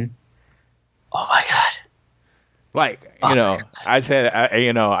again, oh my god! Like, you know, I said,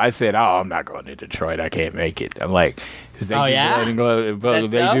 oh, I'm not going to Detroit. I can't make it. I'm like, they do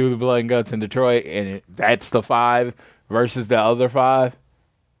the Blood and Guts in Detroit, and that's the 5 versus the other 5.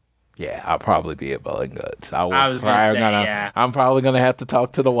 Yeah, I'll probably be at Blood and Guts. I'm probably gonna have to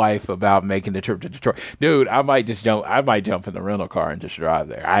talk to the wife about making the trip to Detroit. Dude, I might jump in the rental car and just drive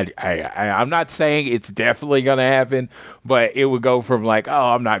there. I'm not saying it's definitely gonna happen, but it would go from like,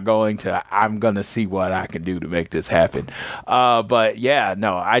 oh, I'm not going to, I'm gonna see what I can do to make this happen. But yeah,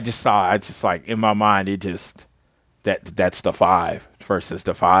 no, I just like in my mind, it just that's the 5 versus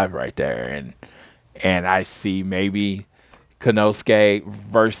the 5 right there, and I see maybe Konosuke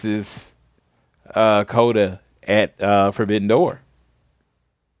versus Kota at Forbidden Door.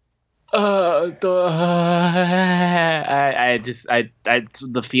 The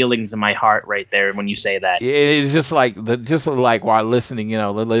feelings in my heart right there when you say that. It's just like while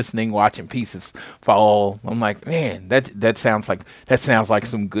listening, watching pieces fall. I'm like, man, that sounds like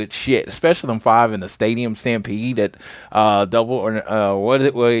some good shit. Especially them 5 in the Stadium Stampede at Double or what is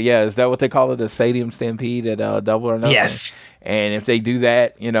it? Well, yeah, is that what they call it? The Stadium Stampede at Double or Nothing? Yes. And if they do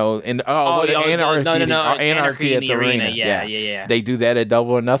that, Anarchy at the arena. Yeah. They do that at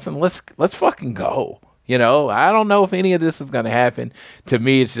Double or Nothing. Let's fucking go. I don't know if any of this is going to happen. To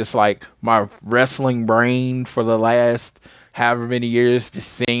me, it's just like my wrestling brain for the last however many years,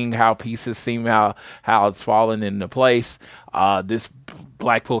 just seeing how pieces seem, how it's fallen into place. This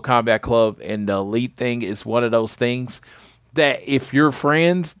Blackpool Combat Club and the Elite thing is one of those things that if your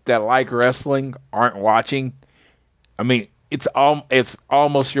friends that like wrestling aren't watching, I mean, it's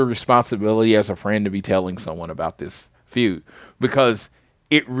almost your responsibility as a friend to be telling someone about this feud, because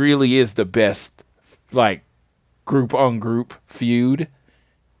it really is the best, like, group on group feud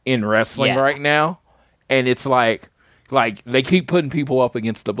in wrestling right now. And it's like, Like, they keep putting people up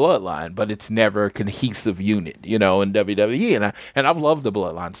against the Bloodline, but it's never a cohesive unit, in WWE. And I've loved the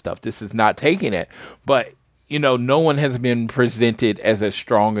Bloodline stuff. This is not taking it. But, no one has been presented as as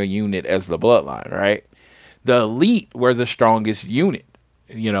strong a unit as the Bloodline, right? The Elite were the strongest unit.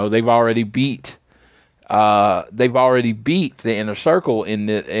 They've already beat the Inner Circle in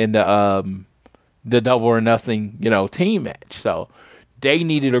the Double or Nothing, team match. So they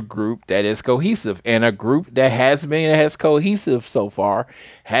needed a group that is cohesive, and a group that has cohesive so far,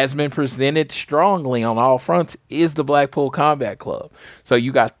 has been presented strongly on all fronts, is the Blackpool Combat Club. So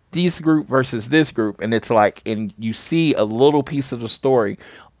you got this group versus this group, and it's like, and you see a little piece of the story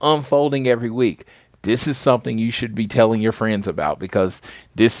unfolding every week. This is something you should be telling your friends about, because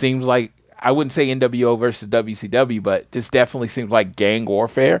this seems like, I wouldn't say NWO versus WCW, but this definitely seems like gang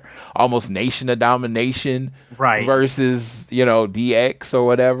warfare, almost Nation of Domination versus, DX or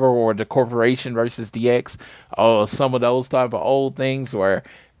whatever, or the Corporation versus DX, some of those type of old things where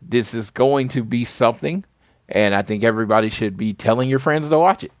this is going to be something, and I think everybody should be telling your friends to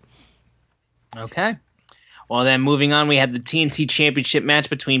watch it. Okay. Well, then moving on, we had the TNT Championship match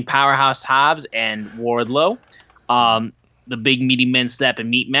between Powerhouse Hobbs and Wardlow. The big meaty men slap and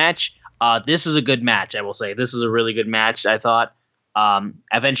meat match. This was a good match, I will say. This is a really good match, I thought.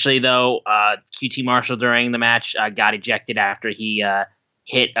 Eventually, though, QT Marshall during the match got ejected after he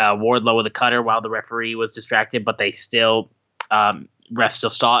hit Wardlow with a cutter while the referee was distracted, but they still, ref still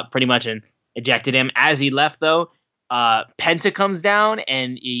saw it pretty much and ejected him. As he left, though, Penta comes down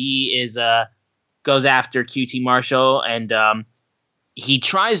and he goes after QT Marshall, and he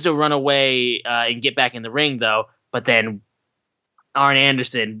tries to run away and get back in the ring, though, but then Arn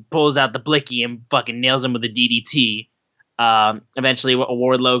Anderson pulls out the blicky and fucking nails him with a DDT. Eventually,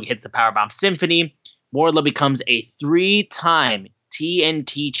 Wardlow hits the Powerbomb Symphony. Wardlow becomes a 3-time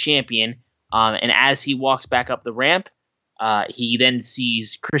TNT champion, and as he walks back up the ramp, he then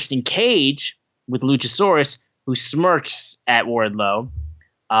sees Christian Cage with Luchasaurus, who smirks at Wardlow.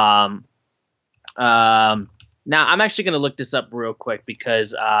 Now, I'm actually going to look this up real quick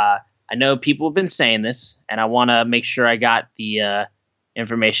because I know people have been saying this, and I want to make sure I got the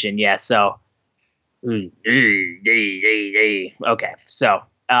information. Yeah, so okay, so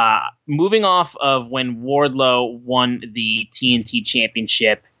moving off of when Wardlow won the TNT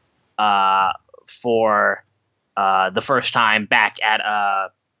Championship for the first time back at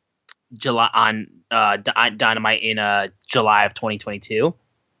July on Dynamite in July of 2022.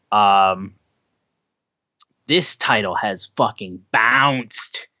 This title has fucking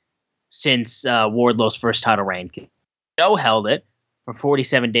bounced since Wardlow's first title reign. Joe held it for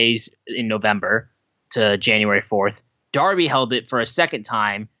 47 days in November to January 4th. Darby held it for a second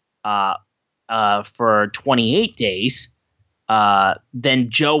time for 28 days. Then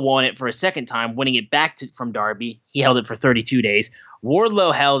Joe won it for a second time, winning it back from Darby. He held it for 32 days.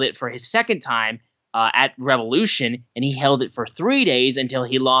 Wardlow held it for his second time at Revolution, and he held it for 3 days until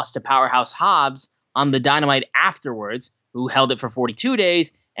he lost to Powerhouse Hobbs on the Dynamite afterwards, who held it for 42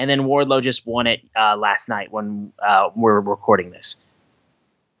 days. And then Wardlow just won it last night when we're recording this.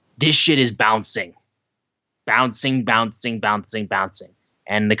 This shit is bouncing. Bouncing. And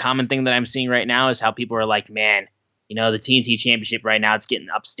the common thing that I'm seeing right now is how people are like, man, the TNT Championship right now, it's getting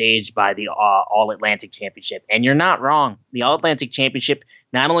upstaged by the All-Atlantic Championship. And you're not wrong. The All-Atlantic Championship,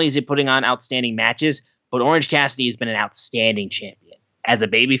 not only is it putting on outstanding matches, but Orange Cassidy has been an outstanding champion. As a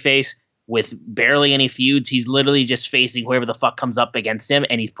babyface, with barely any feuds, he's literally just facing whoever the fuck comes up against him,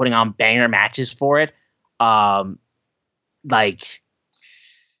 and he's putting on banger matches for it. It's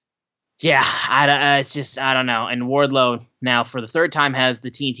just, I don't know. And Wardlow now for the third time has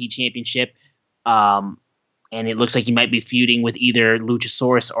the TNT Championship, and it looks like he might be feuding with either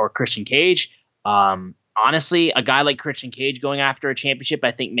Luchasaurus or Christian Cage. Honestly, a guy like Christian Cage going after a championship,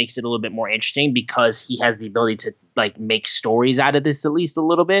 I think makes it a little bit more interesting because he has the ability to make stories out of this at least a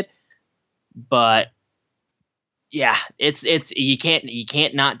little bit. But yeah, it's you can't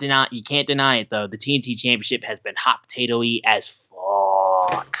deny it though. The TNT Championship has been hot potato-y as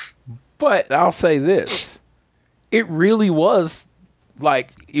fuck. But I'll say this. It really was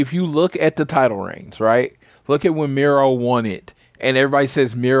if you look at the title reigns, right? Look at when Miro won it. And everybody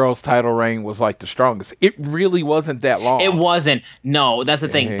says Miro's title reign was the strongest. It really wasn't that long. It wasn't. No, that's the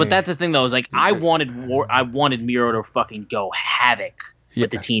thing. But that's the thing though, is I wanted Miro to fucking go havoc with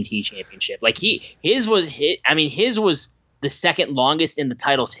the TNT Championship. His was the second longest in the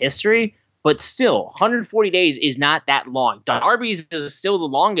title's history, but still 140 days is not that long. Darby's is still the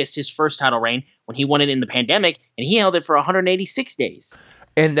longest, his first title reign, when he won it in the pandemic, and he held it for 186 days.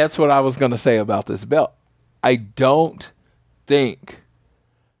 And that's what I was going to say about this belt. I don't think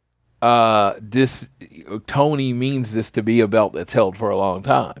this Tony means this to be a belt that's held for a long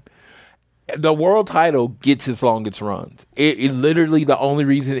time. The world title gets its longest runs. It literally, the only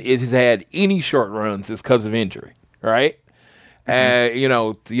reason it has had any short runs is because of injury, right?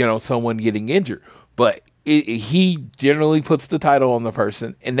 Someone getting injured. But he generally puts the title on the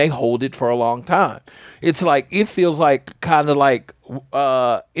person, and they hold it for a long time. It's like, it feels like kind of like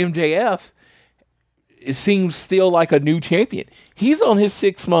MJF. It seems still like a new champion. He's on his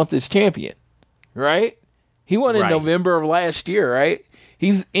 6th month as champion, right? He won in November of last year, right?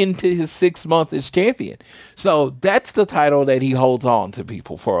 He's into his 6th month as champion. So that's the title that he holds on to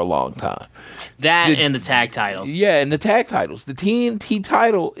people for a long time. And the tag titles. Yeah, and the tag titles. The TNT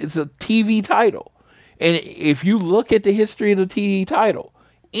title is a TV title. And if you look at the history of the TV title,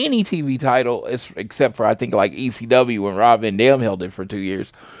 any TV title, except for I think like ECW when Rob Van Dam held it for 2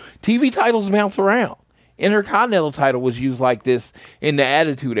 years, TV titles bounce around. Intercontinental title was used like this in the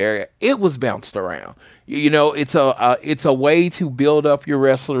Attitude Era. It was bounced around. It's a way to build up your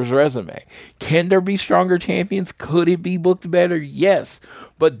wrestler's resume. Can there be stronger champions? Could it be booked better? Yes.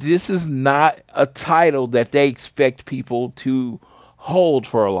 But this is not a title that they expect people to hold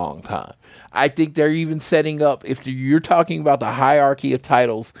for a long time. I think they're even setting up, if you're talking about the hierarchy of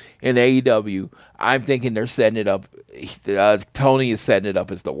titles in AEW, I'm thinking they're setting it up. Tony is setting it up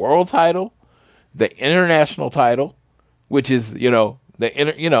as the world title, the international title, which is, you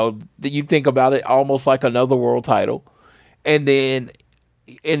think about it almost like another world title. And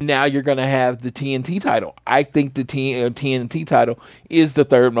now you're going to have the TNT title. I think the TNT title is the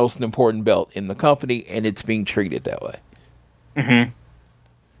 3rd most important belt in the company, and it's being treated that way. Mm-hmm.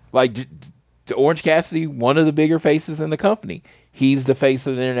 Like Orange Cassidy, one of the bigger faces in the company. He's the face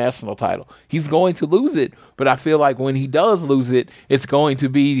of the international title. He's going to lose it, but I feel like when he does lose it, it's going to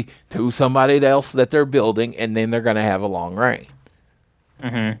be to somebody else that they're building, and then they're going to have a long reign.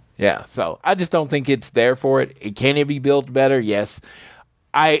 Mm-hmm. Yeah, so I just don't think it's there for it. Can it be built better? Yes.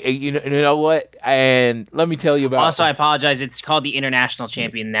 You know what? And let me tell you about. Also, I apologize. It's called the International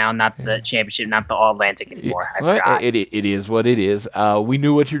Champion now, not the Championship, not the All Atlantic anymore. I forgot. It is what it is. We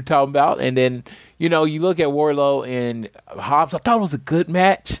knew what you're talking about, and then you look at Wardlow and Hobbs. I thought it was a good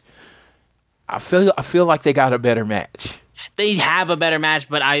match. I feel like they got a better match. They have a better match,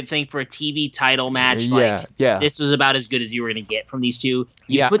 but I think for a TV title match, this was about as good as you were going to get from these two.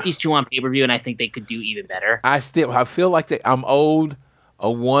 You put these two on pay-per-view, and I think they could do even better. I feel like I'm owed a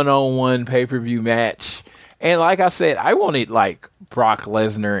one-on-one pay-per-view match. And like I said, I wanted like Brock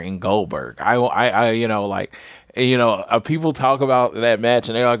Lesnar and Goldberg. People talk about that match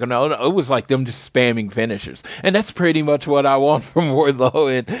and they're like, no, it was like them just spamming finishers. And that's pretty much what I want from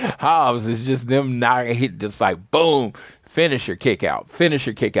Wardlow and Hobbs. Is just them not hit, just like boom, finisher kick out.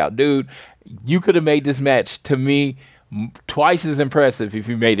 Dude, you could have made this match to me twice as impressive if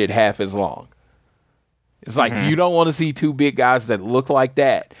you made it half as long. It's like you don't want to see two big guys that look like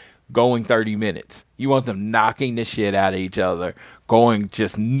that going 30 minutes. You want them knocking the shit out of each other, going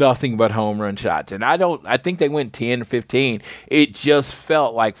just nothing but home run shots. And I think they went 10-15. It just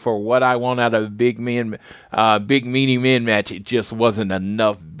felt like for what I want out of a big meaty men match, it just wasn't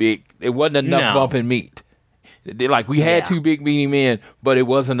enough bumping meat. Like we had two big meaty men, but it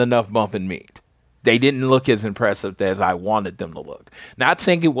wasn't enough bumping meat. They didn't look as impressive as I wanted them to look. Not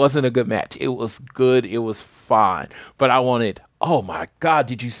saying it wasn't a good match. It was good. It was fine. But I wanted, oh my God,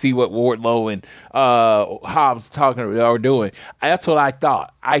 did you see what Wardlow and Hobbs are doing? That's what I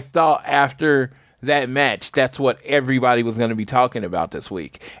thought. I thought after that match, that's what everybody was going to be talking about this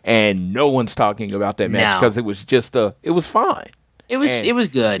week. And no one's talking about that match because it was just it was fine. It was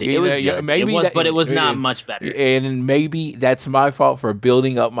good. It was good. But it was not much better. And maybe that's my fault for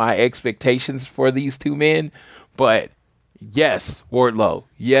building up my expectations for these two men. But yes, Wardlow.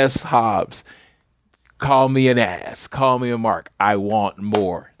 Yes, Hobbs. Call me an ass. Call me a mark. I want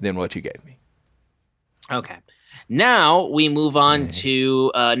more than what you gave me. Okay. Now we move on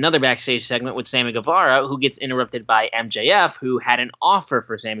to another backstage segment with Sammy Guevara, who gets interrupted by MJF, who had an offer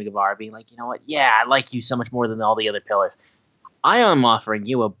for Sammy Guevara, being like, you know what? Yeah, I like you so much more than all the other pillars. I am offering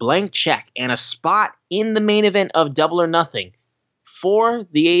you a blank check and a spot in the main event of Double or Nothing for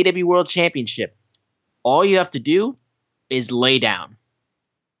the AEW World Championship. All you have to do is lay down.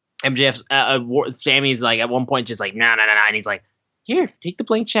 Sammy's like at one point just like, no. And he's like, here, take the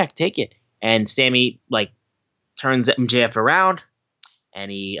blank check, take it. And Sammy like turns MJF around and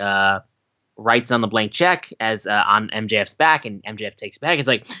he writes on the blank check as on MJF's back, and MJF takes it back. It's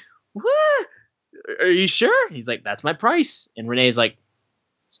like, what? Are you sure? He's like, that's my price. And Renee's like,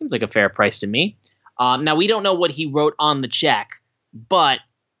 seems like a fair price to me. Now, we don't know what he wrote on the check, but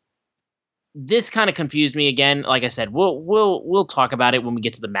this kind of confused me again. Like I said, we'll talk about it when we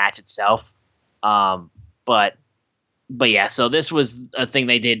get to the match itself. But yeah, so this was a thing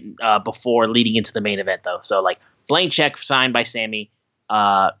they did before leading into the main event, though. So like blank check signed by Sammy,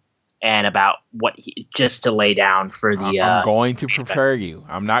 and about what just to lay down for the. I'm going to prepare you.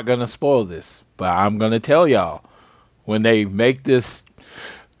 I'm not going to spoil this, but I'm going to tell y'all when they make this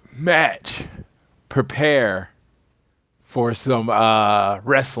match, prepare for some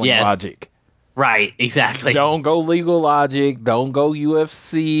wrestling logic. Right, exactly. Don't go legal logic. Don't go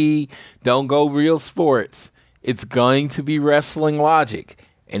UFC. Don't go real sports. It's going to be wrestling logic,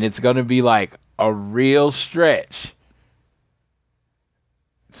 and it's going to be like a real stretch.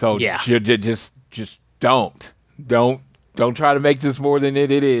 So just don't try to make this more than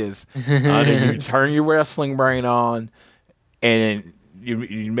it is. You turn your wrestling brain on, and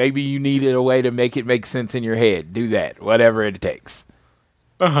maybe you needed a way to make it make sense in your head. Do that, whatever it takes.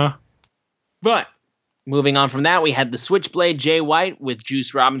 But moving on from that, we had the Switchblade Jay White with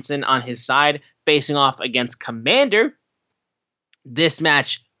Juice Robinson on his side facing off against Commander. This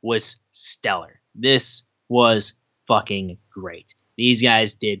match was stellar. This was fucking great. These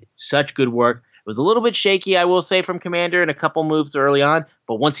guys did such good work. It was a little bit shaky, I will say, from Commander in a couple moves early on,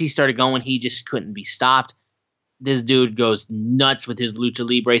 but once he started going, he just couldn't be stopped. This dude goes nuts with his Lucha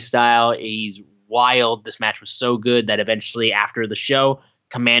Libre style. He's wild. This match was so good that eventually after the show,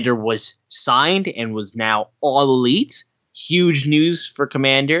 Commander was signed and was now All Elite. Huge news for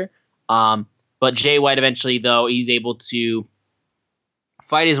Commander. But Jay White eventually, though, he's able to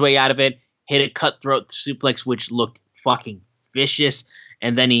fight his way out of it, hit a cutthroat suplex, which looked fucking vicious,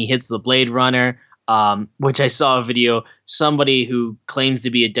 and then he hits the Blade Runner, which I saw a video. Somebody who claims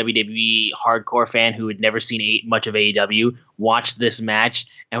to be a WWE hardcore fan who had never seen much of AEW watched this match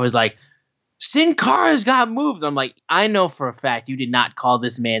and was like, Sin Cara's got moves. I'm like, I know for a fact you did not call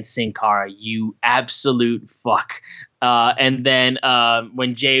this man Sin Cara, you absolute fuck. And then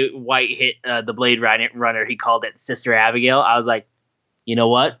when Jay White hit the Blade Runner, he called it Sister Abigail. I was like, you know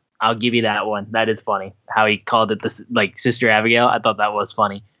what? I'll give you that one. That is funny. How he called it this, like Sister Abigail. I thought that was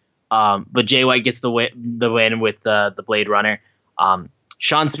funny. But Jay White gets the win with the Blade Runner.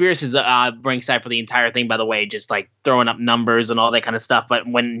 Sean Spears is ringside for the entire thing, by the way, just like throwing up numbers and all that kind of stuff. But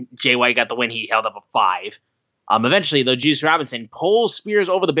when Jay White got the win, he held up a 5. Eventually, though, Juice Robinson pulls Spears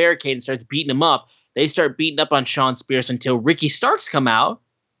over the barricade and starts beating him up. They start beating up on Sean Spears until Ricky Starks come out,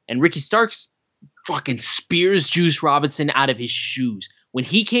 and Ricky Starks fucking spears Juice Robinson out of his shoes. When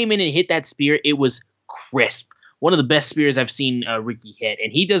he came in and hit that spear, it was crisp. One of the best spears I've seen Ricky hit,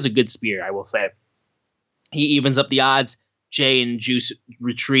 and he does a good spear, I will say. He evens up the odds. Jay and Juice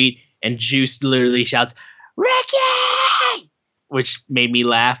retreat, and Juice literally shouts, Ricky! Which made me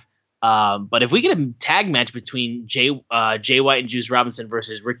laugh. But if we get a tag match between Jay White and Juice Robinson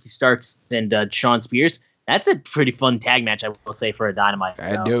versus Ricky Starks and Sean Spears, that's a pretty fun tag match, I will say, for a Dynamite.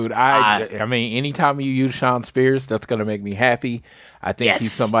 So, dude, I mean, anytime you use Sean Spears, that's going to make me happy. I think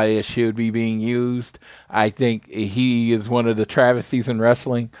he's somebody that should be being used. I think he is one of the travesties in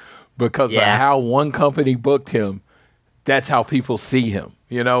wrestling because of how one company booked him. That's how people see him.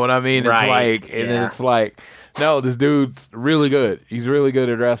 You know what I mean? Right. It's like, and it's like, no, this dude's really good. He's really good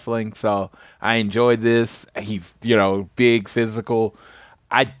at wrestling. So I enjoyed this. He's, big, physical.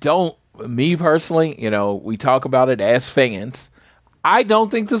 Me personally, we talk about it as fans. I don't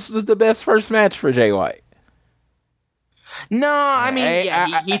think this was the best first match for Jay White. No, I mean,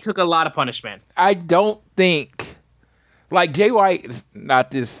 he took a lot of punishment. I don't think, like, Jay White is not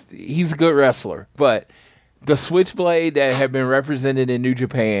this, he's a good wrestler, but the Switchblade that had been represented in New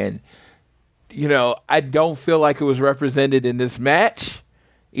Japan, I don't feel like it was represented in this match,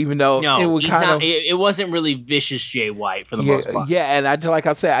 even though it was it wasn't really vicious Jay White for the most part. Yeah, and I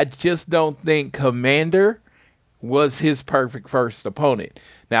just don't think Commander was his perfect first opponent.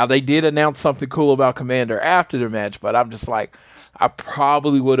 Now, they did announce something cool about Commander after the match, but I'm just like, I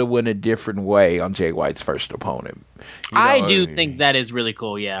probably would have went a different way on Jay White's first opponent. I do think that is really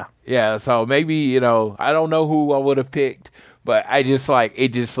cool, yeah. Yeah, so maybe, I don't know who I would have picked, but it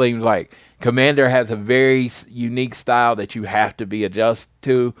just seems like Commander has a very unique style that you have to be adjusted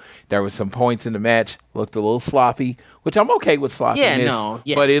to. There was some points in the match, looked a little sloppy, which I'm okay with sloppiness.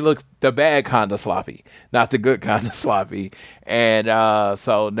 But it looks the bad kind of sloppy, not the good kind of sloppy. And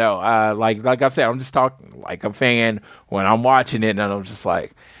like I said, I'm just talking like a fan when I'm watching it, and I'm just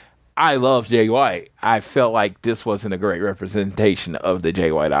like, I love Jay White. I felt like this wasn't a great representation of the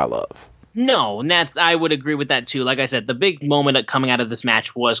Jay White I love. No, and I would agree with that too. Like I said, the big moment coming out of this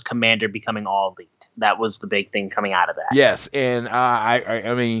match was Commander becoming All Elite. That was the big thing coming out of that. Yes, and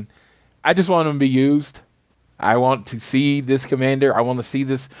I mean, I just want him to be used. I want to see this commander. I want to see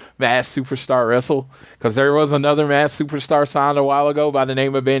this masked superstar wrestle, because there was another masked superstar signed a while ago by the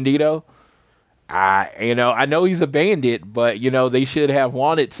name of Bandito. I know he's a bandit, but, they should have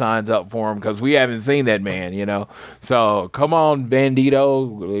wanted signs up for him, because we haven't seen that man, So come on,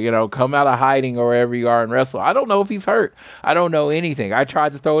 Bandito, come out of hiding or wherever you are and wrestle. I don't know if he's hurt. I don't know anything. I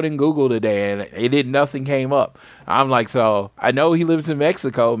tried to throw it in Google today, and nothing came up. I'm like, so I know he lives in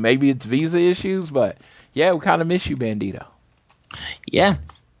Mexico. Maybe it's visa issues, but yeah, we kind of miss you, Bandito. Yeah.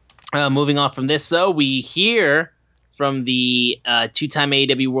 Moving on from this, though, we hear from the two-time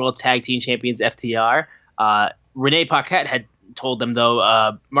AEW World Tag Team Champions FTR. Renee Paquette had told them,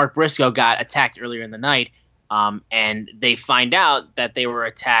 though, Mark Briscoe got attacked earlier in the night, and they find out that they were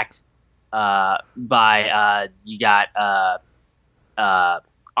attacked by you got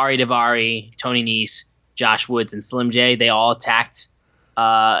Ari Daivari, Tony Nese, Josh Woods, and Slim J. They all attacked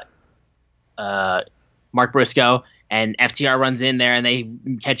Mark Briscoe, and FTR runs in there, and they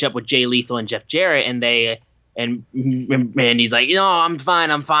catch up with Jay Lethal and Jeff Jarrett, and And he's like, I'm fine.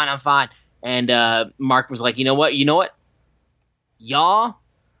 And Mark was like, you know what? Y'all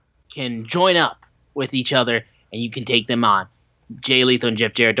can join up with each other, and you can take them on. Jay Lethal and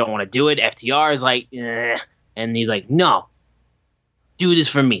Jeff Jarrett don't want to do it. FTR is like, and he's like, no, do this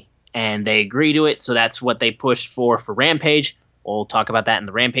for me. And they agree to it, so that's what they pushed for Rampage. We'll talk about that in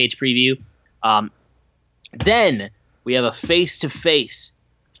the Rampage preview. Then we have a face-to-face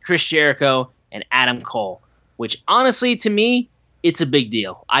Chris Jericho and Adam Cole, which honestly, to me, it's a big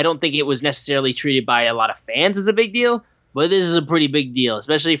deal. I don't think it was necessarily treated by a lot of fans as a big deal, but this is a pretty big deal,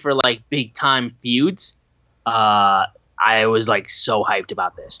 especially for like big time feuds. I was like so hyped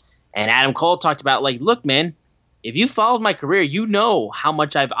about this. And Adam Cole talked about like, look, man, if you followed my career, you know how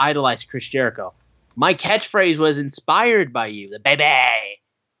much I've idolized Chris Jericho. My catchphrase was inspired by you, the baby.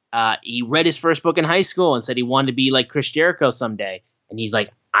 He read his first book in high school and said he wanted to be like Chris Jericho someday. And he's like,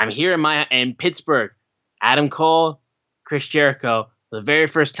 I'm here in Pittsburgh. Adam Cole, Chris Jericho, for the very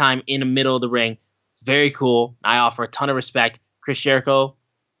first time in the middle of the ring. It's very cool. I offer a ton of respect. Chris Jericho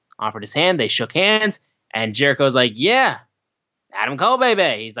offered his hand. They shook hands. And Jericho's like, yeah, Adam Cole,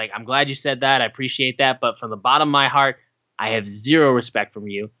 baby. He's like, I'm glad you said that. I appreciate that. But from the bottom of my heart, I have zero respect from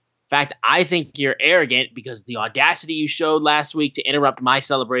you. In fact, I think you're arrogant because the audacity you showed last week to interrupt my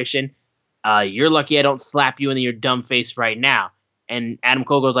celebration, you're lucky I don't slap you in your dumb face right now. And Adam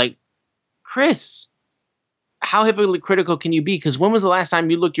Cole goes like, Chris, how hypocritical can you be? Because when was the last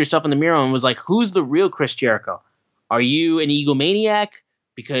time you looked yourself in the mirror and was like, who's the real Chris Jericho? Are you an egomaniac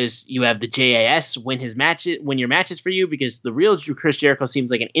because you have the JAS win your matches for you? Because the real Chris Jericho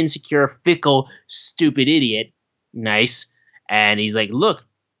seems like an insecure, fickle, stupid idiot. Nice. And he's like, look,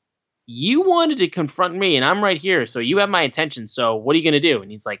 you wanted to confront me and I'm right here. So you have my attention. So what are you going to do?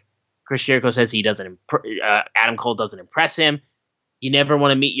 And he's like, Chris Jericho says he doesn't, Adam Cole doesn't impress him. You never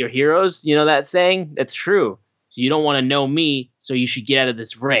want to meet your heroes. You know that saying? That's true. So you don't want to know me, so you should get out of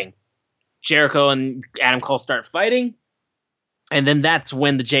this ring. Jericho and Adam Cole start fighting. And then that's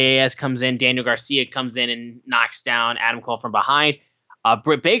when the JAS comes in. Daniel Garcia comes in and knocks down Adam Cole from behind.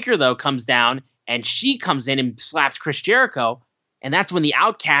 Britt Baker, though, comes down, and she comes in and slaps Chris Jericho. And that's when the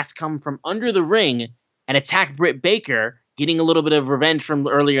Outcasts come from under the ring and attack Britt Baker, getting a little bit of revenge from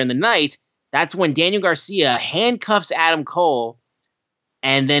earlier in the night. That's when Daniel Garcia handcuffs Adam Cole,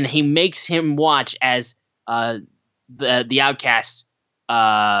 and then he makes him watch as the Outcasts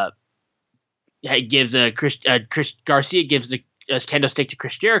gives Chris Garcia gives a kendo stick to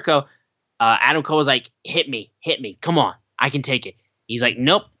Chris Jericho. Adam Cole was like, hit me, come on, I can take it. He's like,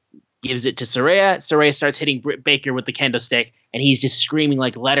 nope, gives it to Saraya. Saraya starts hitting Britt Baker with the kendo stick, and he's just screaming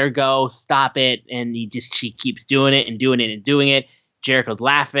like, let her go, stop it, and she keeps doing it and doing it and doing it. Jericho's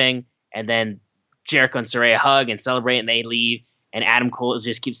laughing, and then Jericho and Saraya hug and celebrate, and they leave. And Adam Cole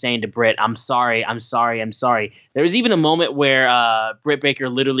just keeps saying to Britt, I'm sorry. There was even a moment where Britt Baker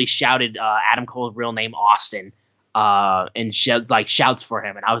literally shouted Adam Cole's real name, Austin, and shouts for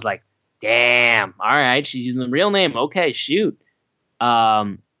him. And I was like, damn, all right, she's using the real name. Okay, shoot.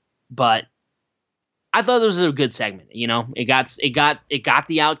 But I thought this was a good segment. It got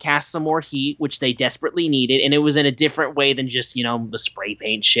the Outcast some more heat, which they desperately needed. And it was in a different way than just, the spray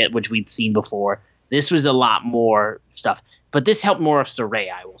paint shit, which we'd seen before. This was a lot more stuff. But this helped more of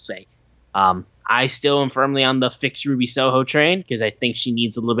Saraya, I will say. I still am firmly on the fix Ruby Soho train because I think she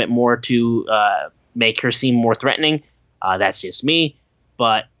needs a little bit more to make her seem more threatening. That's just me.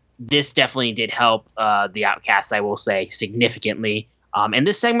 But this definitely did help the Outcasts, I will say, significantly. And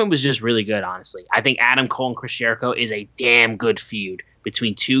this segment was just really good, honestly. I think Adam Cole and Chris Jericho is a damn good feud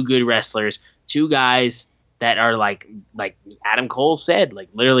between two good wrestlers, two guys that are like Adam Cole said, like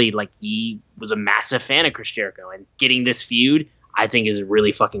literally like he was a massive fan of Chris Jericho, and getting this feud I think is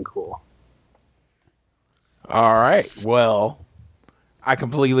really fucking cool. All right. Well, I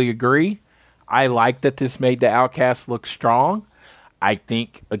completely agree. I like that this made the Outcast look strong. I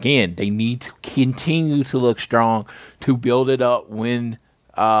think, again, they need to continue to look strong to build it up when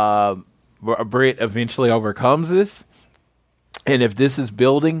Britt eventually overcomes this. And if this is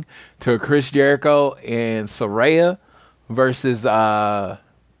building to a Chris Jericho and Saraya versus Adam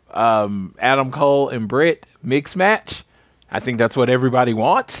Cole and Britt mixed match, I think that's what everybody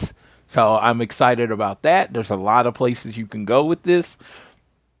wants. So I'm excited about that. There's a lot of places you can go with this.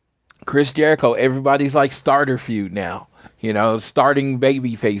 Chris Jericho, everybody's like starter feud now. You know, starting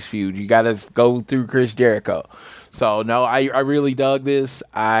babyface feud. You got to go through Chris Jericho. So, no, I really dug this.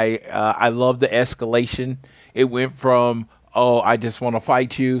 I love the escalation. It went from, oh, I just want to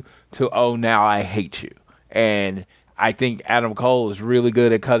fight you, to, oh, now I hate you. And I think Adam Cole is really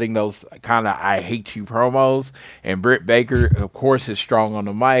good at cutting those kind of I hate you promos. And Britt Baker, of course, is strong on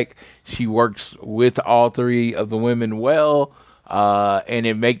the mic. She works with all three of the women well. And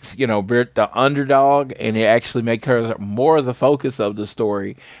it makes, Britt the underdog, and it actually makes her more of the focus of the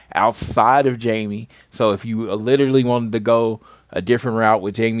story outside of Jamie. So if you literally wanted to go a different route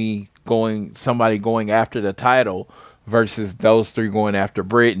with Jamie somebody going after the title versus those three going after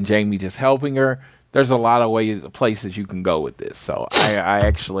Britt and Jamie just helping her, there's a lot of places you can go with this. So I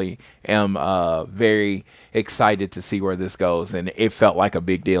actually am very excited to see where this goes, and it felt like a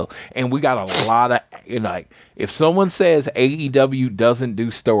big deal. And we got a lot of, if someone says AEW doesn't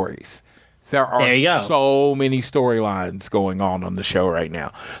do stories, there are so many storylines going on the show right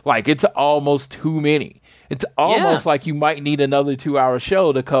now. Like, it's almost too many. It's almost like you might need another 2-hour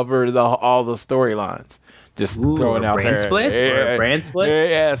show to cover all the storylines. Just throwing out there. Or a brand split?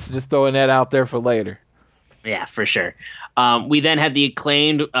 Yes, just throwing that out there for later. Yeah, for sure. We then had the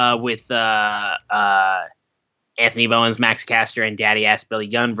Acclaimed with Anthony Bowens, Max Caster, and Daddy Ass Billy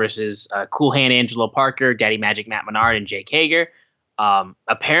Gunn versus Cool Hand Angelo Parker, Daddy Magic Matt Menard, and Jake Hager.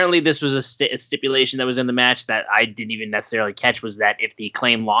 Apparently, this was a stipulation that was in the match that I didn't even necessarily catch, was that if the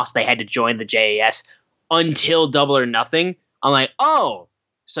Acclaim lost, they had to join the JAS until Double or Nothing. I'm like, oh,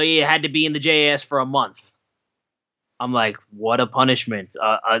 so you had to be in the JAS for a month. I'm like, what a punishment,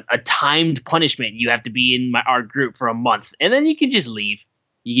 a timed punishment. You have to be in our group for a month, and then you can just leave.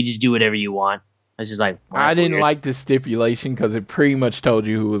 You can just do whatever you want. I was just like, I didn't like the stipulation because it pretty much told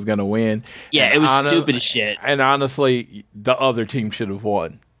you who was going to win. Yeah, and it was stupid as shit. And honestly, the other team should have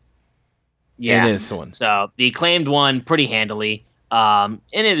won. Yeah, in this one. So the Acclaimed won pretty handily, and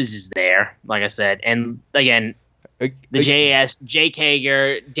it was just there, like I said. And again, the JAS, Jake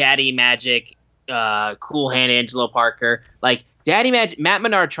Hager, Daddy Magic, Cool Hand Angelo Parker, like Daddy Magic, Matt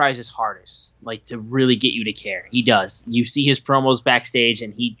Menard tries his hardest, like, to really get you to care. He does. You see his promos backstage,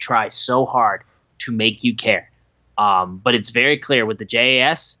 and he tries so hard to make you care. But it's very clear with the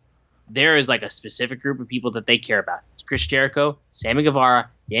JAS, there is like a specific group of people that they care about. It's Chris Jericho, Sammy Guevara,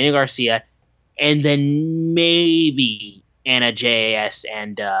 Daniel Garcia, and then maybe Anna JAS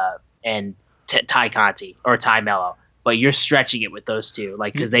and Ty Conti or Ty Mello. But you're stretching it with those two,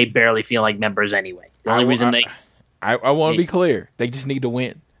 like, because they barely feel like members anyway. The only reason I want to be clear. They just need to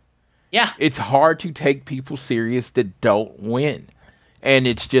win. Yeah. It's hard to take people serious that don't win. And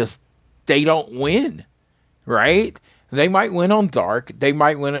it's just, they don't win, right? They might win on Dark. They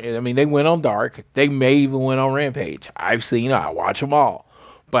might win. I mean, they win on Dark. They may even win on Rampage. I watch them all.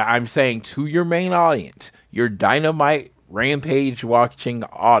 But I'm saying to your main audience, your Dynamite Rampage watching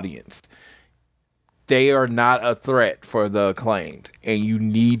audience, they are not a threat for the Acclaimed, and you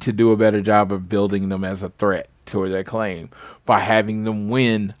need to do a better job of building them as a threat to the Acclaimed by having them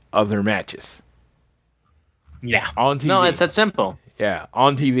win other matches. Yeah. On TV. No, it's that simple. Yeah,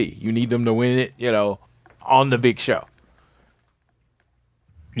 on TV. You need them to win it, on the big show.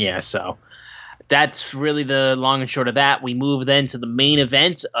 Yeah, so that's really the long and short of that. We move then to the main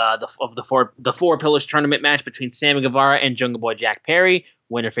event of the Four Pillars tournament match between Sammy Guevara and Jungle Boy Jack Perry.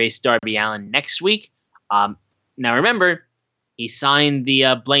 Winner face Darby Allin next week. Now remember, he signed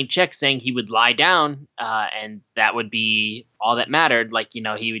the blank check saying he would lie down, and that would be all that mattered. Like,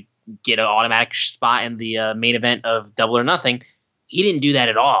 he would get an automatic spot in the main event of Double or Nothing. He didn't do that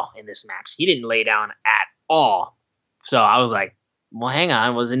at all in this match. He didn't lay down at all. So I was like, well, hang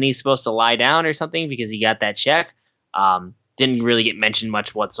on. Wasn't he supposed to lie down or something because he got that check? Didn't really get mentioned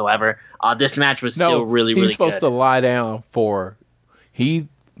much whatsoever. This match was still really, really good. He's supposed to lie down the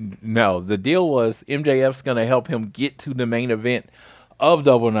deal was MJF's going to help him get to the main event of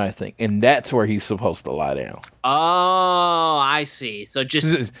Double or Nothing, and that's where he's supposed to lie down. Oh, I see. So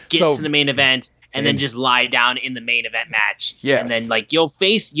just get to the main event and then just lie down in the main event match. Yes. And then like you'll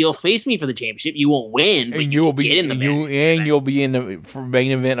face me for the championship. You won't win, but And you'll be in the main event. You'll be in the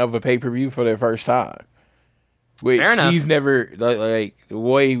main event of a pay-per-view for the first time. Which Fair enough. He's never like the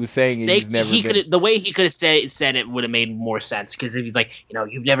way he was saying it. The way he could have said it would have made more sense because if he's like,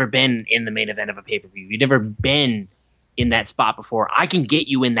 you've never been in the main event of a pay-per-view. You've never been in that spot before. I can get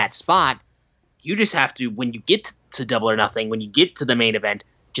you in that spot. You just have to, when you get to Double or Nothing, when you get to the main event,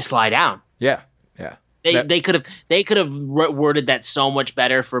 just lie down. Yeah. They could have worded that so much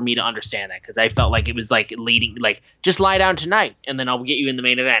better for me to understand that because I felt like it was like leading like just lie down tonight and then I'll get you in the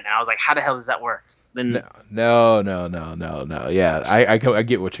main event. And I was like, how the hell does that work? Then no. Yeah, I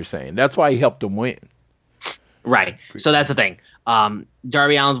get what you're saying. That's why he helped him win. Right. So that's the thing.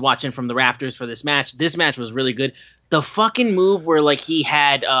 Darby Allin's watching from the rafters for this match. This match was really good. The fucking move where like he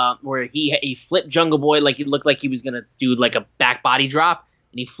had where he flipped Jungle Boy like it looked like he was gonna do like a back body drop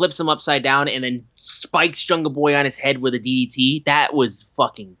and he flips him upside down and then spikes Jungle Boy on his head with a DDT. That was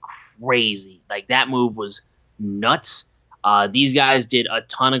fucking crazy. Like that move was nuts. These guys did a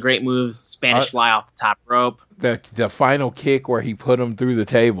ton of great moves. Spanish fly off the top rope. The final kick where he put him through the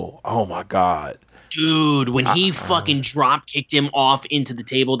table. Oh my god. Dude, when he fucking drop kicked him off into the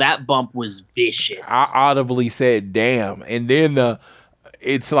table, that bump was vicious. I audibly said, "Damn!" And then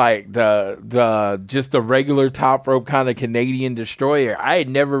it's like the just the regular top rope kind of Canadian destroyer. I had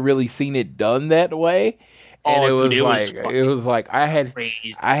never really seen it done that way, and it was like I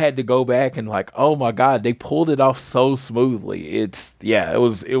had to go back and like, oh my god, they pulled it off so smoothly. It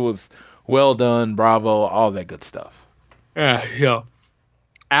was well done, bravo, all that good stuff. Yeah.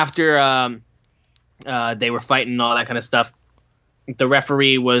 After they were fighting and all that kind of stuff, the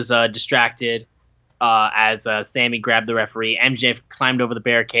referee was distracted as Sammy grabbed the referee. MJF climbed over the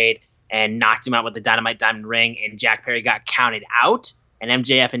barricade and knocked him out with the Dynamite Diamond Ring, and Jack Perry got counted out. And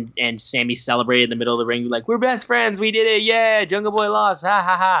MJF and Sammy celebrated in the middle of the ring, like, we're best friends, we did it, yeah, Jungle Boy lost, ha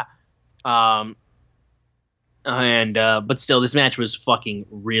ha ha. But still, this match was fucking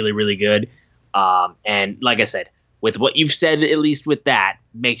really, really good. And like I said, with what you've said, at least with that,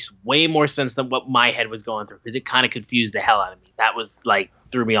 makes way more sense than what my head was going through, because it kind of confused the hell out of me. That was like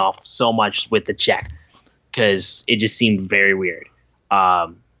threw me off so much with the check, because it just seemed very weird.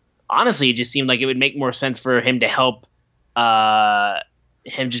 Honestly, it just seemed like it would make more sense for him to help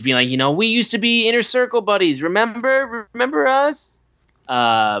him just being like, we used to be Inner Circle buddies. Remember us?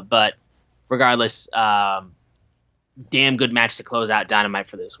 But regardless, damn good match to close out Dynamite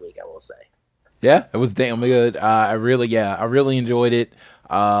for this week, I will say. Yeah, it was damn good. I really enjoyed it.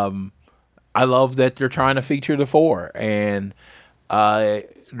 I love that they're trying to feature the four, and they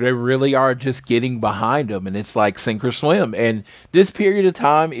really are just getting behind them, and it's like sink or swim. And this period of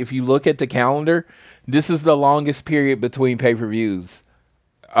time, if you look at the calendar, this is the longest period between pay-per-views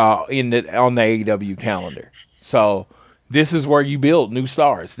on the AEW calendar. So this is where you build new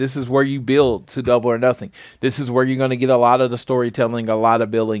stars. This is where you build to Double or Nothing. This is where you're going to get a lot of the storytelling, a lot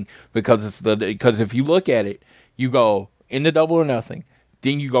of building, because if you look at it, you go into Double or Nothing,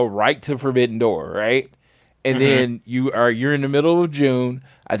 then you go right to Forbidden Door, right? And then you're in the middle of June.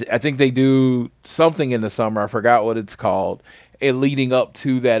 I think they do something in the summer. I forgot what it's called. And leading up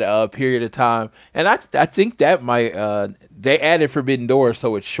to that period of time, and I think that might they added Forbidden Door,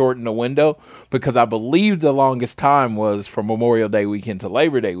 so it shortened the window, because I believe the longest time was from Memorial Day weekend to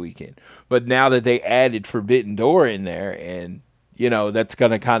Labor Day weekend. But now that they added Forbidden Door in there, and that's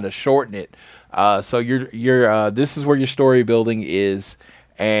going to kind of shorten it. So you're this is where your story building is,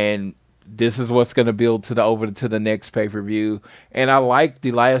 and this is what's going to build over to the next pay-per-view. And I like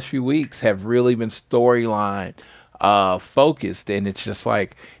the last few weeks have really been storyline focused, and it's just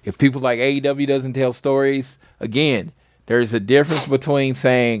like, if people like AEW doesn't tell stories, again, there's a difference between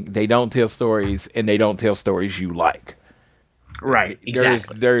saying they don't tell stories and they don't tell stories you like. Right,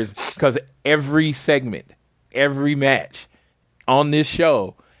 exactly. There's because every segment, every match on this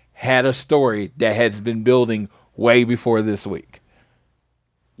show had a story that has been building way before this week.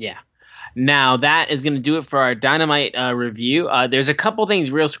 Yeah. Now, that is going to do it for our Dynamite review. There's a couple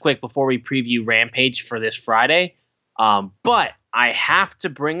things real quick before we preview Rampage for this Friday. But I have to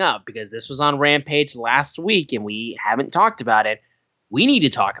bring up, because this was on Rampage last week and we haven't talked about it, we need to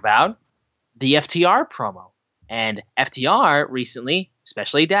talk about the FTR promo. And FTR recently,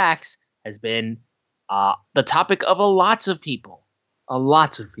 especially Dax, has been the topic of a lot of people.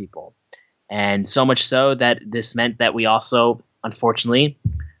 And so much so that this meant that we also, unfortunately,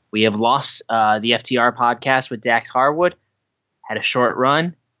 we have lost the FTR podcast with Dax Harwood. Had a short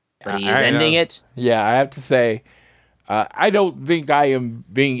run, but he is ending it. Yeah, I have to say, I don't think I am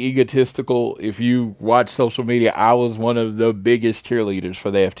being egotistical. If you watch social media, I was one of the biggest cheerleaders for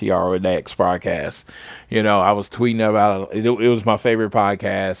the FTR or Next podcast. You know, I was tweeting about it. It was my favorite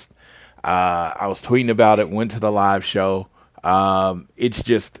podcast. I was tweeting about it, went to the live show. It's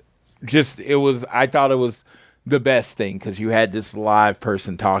just it was, I thought it was the best thing because you had this live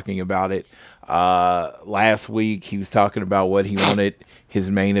person talking about it. Last week, he was talking about what he wanted his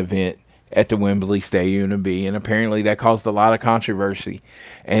main event at the Wembley Stadium to be, and apparently that caused a lot of controversy.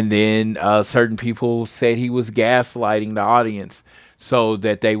 And then certain people said he was gaslighting the audience so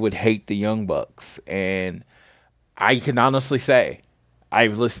that they would hate the Young Bucks. And I can honestly say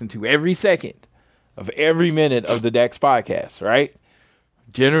I've listened to every second of every minute of the Dex podcast, right?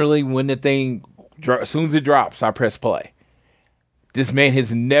 Generally, when the thing, as soon as it drops, I press play. This man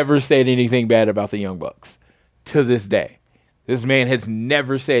has never said anything bad about the Young Bucks to this day. This man has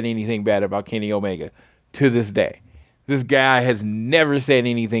never said anything bad about Kenny Omega to this day. This guy has never said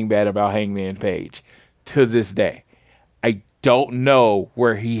anything bad about Hangman Page to this day. I don't know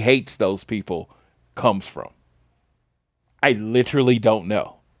where he hates those people comes from. I literally don't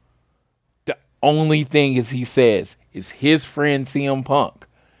know. The only thing is he says is his friend CM Punk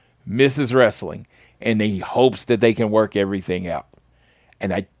misses wrestling and he hopes that they can work everything out.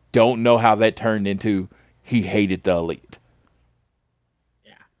 And I don't know how that turned into he hated the Elite.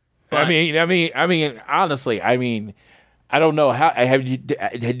 I mean, honestly, I don't know how.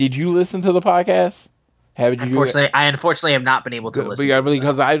 Did you listen to the podcast? I unfortunately have not been able to listen.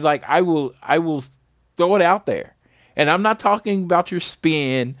 Because I will throw it out there, and I'm not talking about your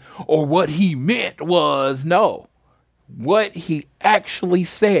spin or what he meant was what he actually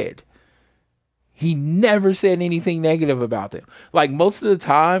said. He never said anything negative about them. Like most of the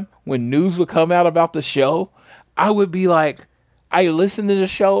time when news would come out about the show, I would be like, I listened to the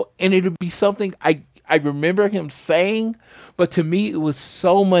show and it would be something I remember him saying, but to me it was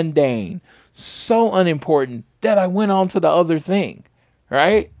so mundane, so unimportant that I went on to the other thing,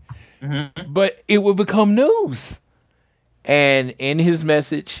 right? Mm-hmm. But it would become news. And in his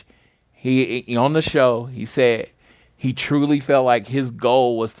message, he on the show, he said he truly felt like his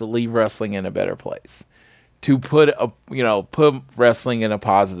goal was to leave wrestling in a better place, to put wrestling in a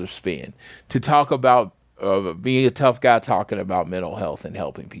positive spin, to talk about being a tough guy, talking about mental health and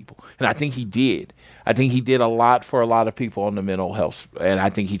helping people. And I think he did. I think he did a lot for a lot of people on the mental health, and I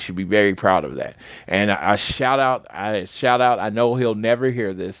think he should be very proud of that. And I shout out, I know he'll never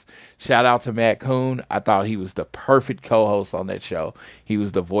hear this. Shout out to Matt Coon. I thought he was the perfect co-host on that show. He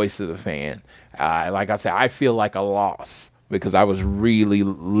was the voice of the fan. Like I said, I feel like a loss because I was really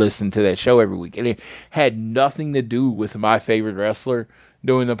listening to that show every week. And it had nothing to do with my favorite wrestler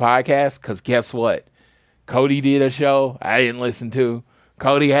doing the podcast, because guess what? Cody did a show I didn't listen to.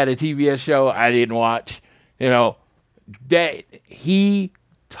 Cody had a TBS show I didn't watch. That he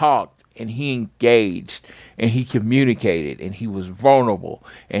talked and he engaged and he communicated and he was vulnerable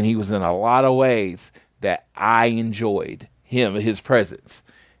and he was in a lot of ways that I enjoyed his presence,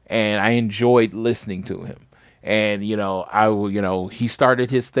 and I enjoyed listening to him. And he started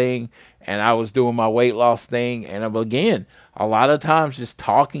his thing and I was doing my weight loss thing, and again, a lot of times just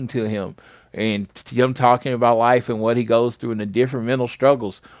talking to him and him talking about life and what he goes through and the different mental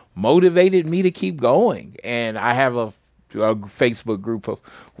struggles motivated me to keep going. And I have a Facebook group of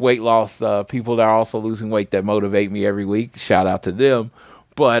weight loss people that are also losing weight that motivate me every week. Shout out to them.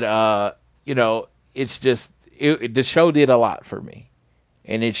 But, it's just, the show did a lot for me.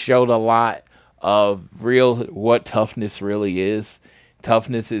 And it showed a lot of what toughness really is.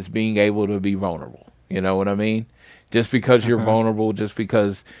 Toughness is being able to be vulnerable. You know what I mean? Just because you're vulnerable, just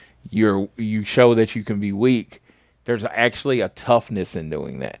because you show that you can be weak, there's actually a toughness in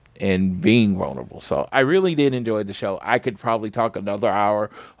doing that and being vulnerable. So I really did enjoy the show. I could probably talk another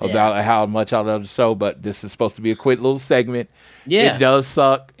hour about how much I love the show, but this is supposed to be a quick little segment. Yeah, it does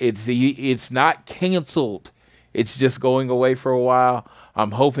suck. It's not canceled. It's just going away for a while.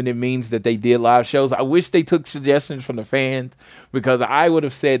 I'm hoping it means that they did live shows. I wish they took suggestions from the fans, because I would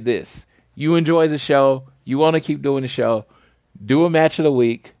have said this: you enjoy the show, you want to keep doing the show, do a match of the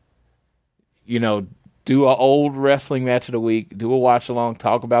week. Do an old wrestling match of the week, do a watch along,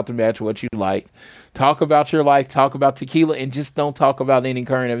 talk about the match, what you like, talk about your life, talk about tequila, and just don't talk about any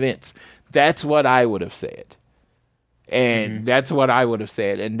current events. That's what I would have said. And that's what I would have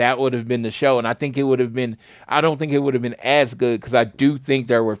said. And that would have been the show. And I think it would have been, I don't think it would have been as good, because I do think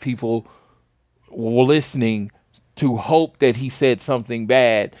there were people listening to hope that he said something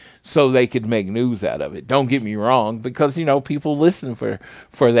bad so they could make news out of it. Don't get me wrong, because, people listen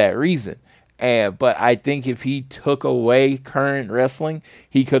for that reason. But I think if he took away current wrestling,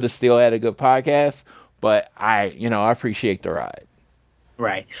 he could have still had a good podcast. but I appreciate the ride.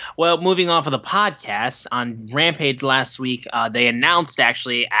 Right. Well, moving off of the podcast, on Rampage last week, they announced,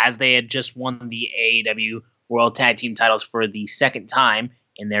 actually, as they had just won the AEW World Tag Team titles for the second time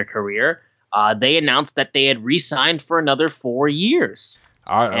in their career, they announced that they had re-signed for another 4 years.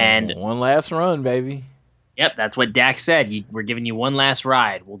 All right, and one last run, baby. Yep, that's what Dax said. We're giving you one last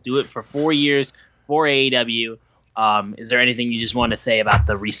ride. We'll do it for 4 years for AEW. Is there anything you just want to say about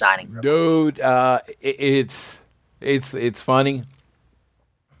the re-signing? Dude, it's funny.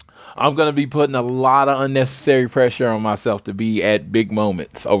 I'm going to be putting a lot of unnecessary pressure on myself to be at big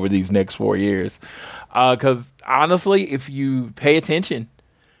moments over these next 4 years. Because honestly, if you pay attention,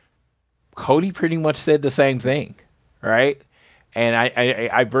 Cody pretty much said the same thing, right? And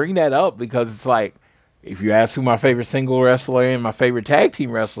I bring that up because it's like, if you ask who my favorite single wrestler and my favorite tag team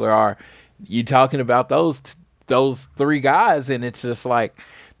wrestler are, you talking about those three guys, and it's just like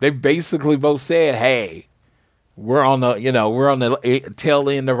they basically both said, "Hey, we're on the tail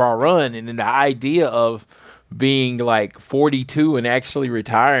end of our run," and then the idea of being like 42 and actually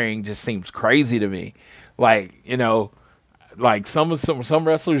retiring just seems crazy to me. Like, like some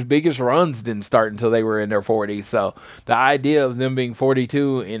wrestlers' biggest runs didn't start until they were in their 40s. So the idea of them being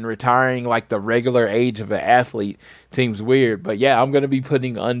 42 and retiring like the regular age of an athlete seems weird. But yeah, I'm going to be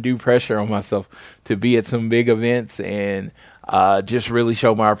putting undue pressure on myself to be at some big events and just really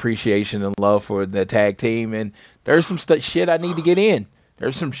show my appreciation and love for the tag team. And there's some shit I need to get in.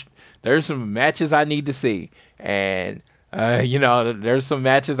 There's some matches I need to see. And, there's some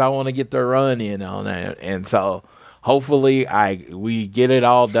matches I want to get the run in on that. And so hopefully we get it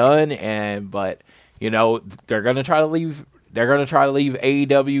all done, but they're gonna try to leave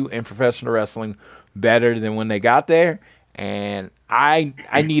AEW and professional wrestling better than when they got there, and I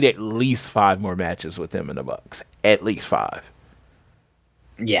need at least 5 more matches with them in the Bucks, at least 5.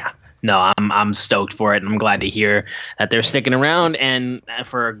 Yeah, no, I'm stoked for it, and I'm glad to hear that they're sticking around and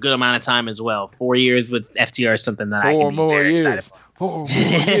for a good amount of time as well. 4 years with FTR is something that I can be very excited for. 4 more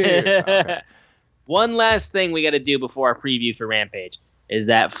years. Okay. One last thing we got to do before our preview for Rampage is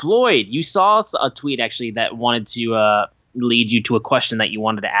that, Floyd, you saw a tweet actually that wanted to lead you to a question that you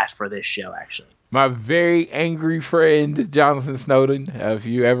wanted to ask for this show, actually. My very angry friend, Jonathan Snowden, if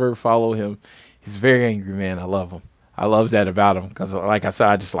you ever follow him, he's a very angry man. I love him. I love that about him because, like I said,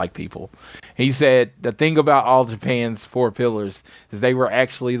 I just like people. He said the thing about All Japan's 4 pillars is they were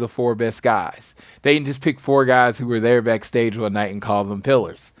actually the 4 best guys. They didn't just pick 4 guys who were there backstage one night and call them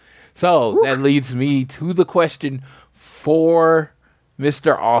pillars. So that leads me to the question for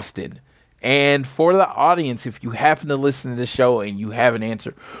Mr. Austin. And for the audience, if you happen to listen to the show and you have an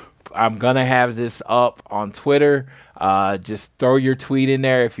answer, I'm going to have this up on Twitter. Just throw your tweet in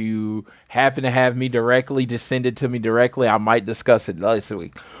there. If you happen to have me directly, just send it to me directly. I might discuss it this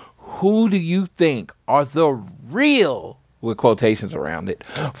week. Who do you think are the real, with quotations around it,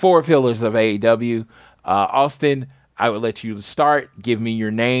 4 pillars of AEW? Austin, I would let you start. Give me your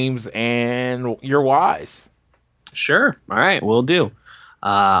names and your whys. Sure. All right, will do.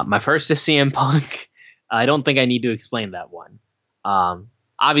 My first is CM Punk. I don't think I need to explain that one.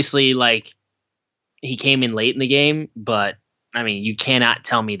 Obviously, he came in late in the game, but, you cannot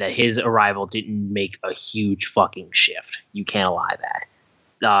tell me that his arrival didn't make a huge fucking shift. You can't lie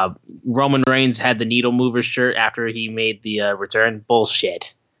that. Roman Reigns had the needle mover shirt after he made the return.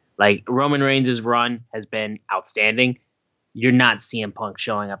 Bullshit. Roman Reigns' run has been outstanding. You're not CM Punk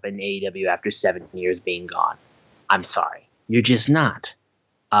showing up in AEW after 7 years being gone. I'm sorry. You're just not.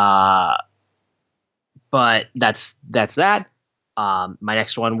 But that's that. My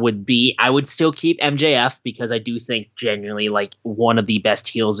next one would be, I would still keep MJF because I do think genuinely one of the best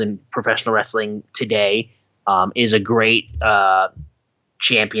heels in professional wrestling today, is a great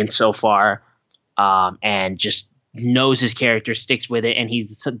champion so far, and just knows his character, sticks with it, and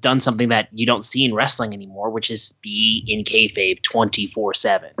he's done something that you don't see in wrestling anymore, which is be in kayfabe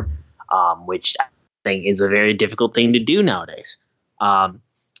 24/7, which I think is a very difficult thing to do nowadays.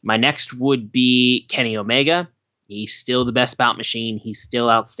 My next would be Kenny Omega. He's still the best bout machine. He's still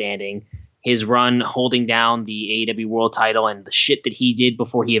outstanding. His run holding down the AEW World title and the shit that he did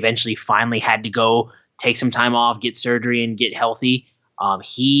before he eventually finally had to go take some time off, get surgery, and get healthy.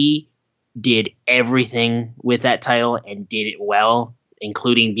 He did everything with that title and did it well,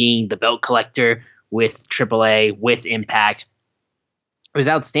 including being the belt collector with AAA, with Impact. It was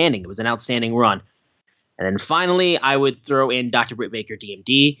outstanding. It was an outstanding run. And then finally, I would throw in Dr. Britt Baker,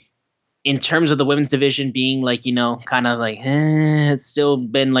 DMD. In terms of the women's division being it's still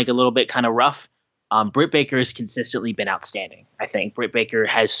been a little bit kind of rough. Britt Baker has consistently been outstanding. I think Britt Baker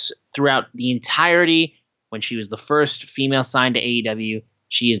has, throughout the entirety, when she was the first female signed to AEW,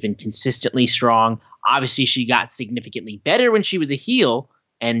 she has been consistently strong. Obviously, she got significantly better when she was a heel,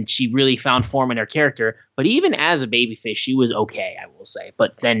 and she really found form in her character. But even as a babyface, she was okay, I will say.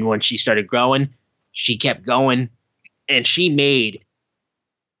 But then when she started growing, she kept going, and she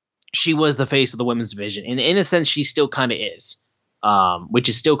was the face of the women's division. And in a sense, she still kind of is, which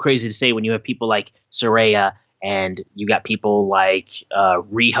is still crazy to say when you have people like Saraya, and you got people like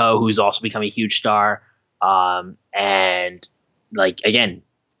Riho, who's also become a huge star. And like, again,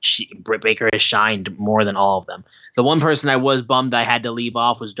 Britt Baker has shined more than all of them. The one person I was bummed I had to leave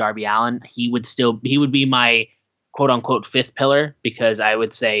off was Darby Allin. He would be my quote unquote fifth pillar, because I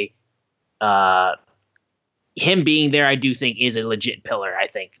would say him being there, I do think is a legit pillar. I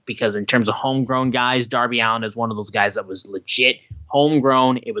think because in terms of homegrown guys, Darby Allin is one of those guys that was legit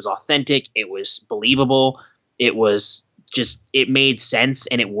homegrown. It was authentic. It was believable. It was just, it made sense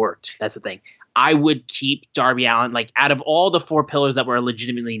and it worked. That's the thing. I would keep Darby Allin, like out of all the four pillars that were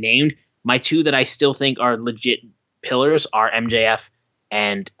legitimately named, my two that I still think are legit pillars are MJF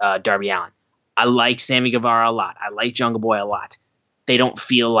and Darby Allin. I like Sammy Guevara a lot. I like Jungle Boy a lot. They don't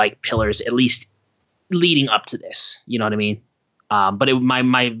feel like pillars, at least leading up to this. You know what I mean? But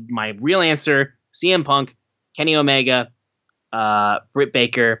my real answer, CM Punk, Kenny Omega, Britt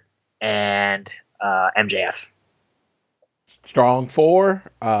Baker, and MJF. Strong four.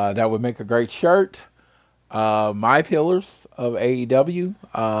 That would make a great shirt. My pillars of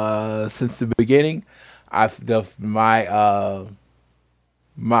AEW since the beginning. My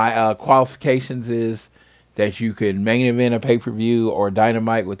qualifications is that you could main event a pay-per-view or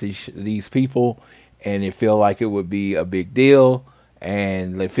Dynamite with these people, and it feel like it would be a big deal,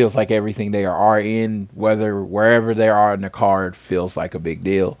 and it feels like everything they are in, wherever they are in the card, feels like a big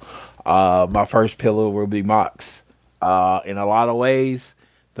deal. My first pillar will be Mox. In a lot of ways,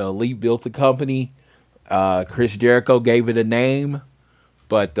 the Elite built the company. Chris Jericho gave it a name,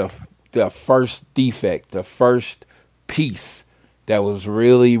 but the first defect, the first piece that was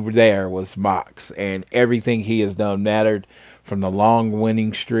really there was Mox, and everything he has done mattered, from the long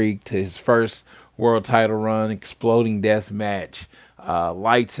winning streak to his first world title run, exploding death match,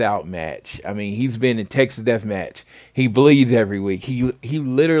 lights out match. I mean, he's been in Texas Death Match. He bleeds every week. He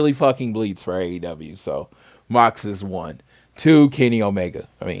literally fucking bleeds for AEW. So Mox is one. Two, Kenny Omega.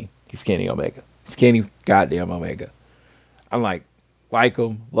 I mean, he's Kenny Omega. He's Kenny goddamn Omega. I'm like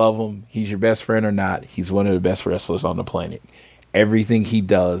him, love him. He's your best friend or not, he's one of the best wrestlers on the planet. Everything he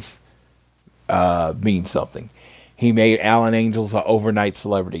does means something. He made Alan Angels an overnight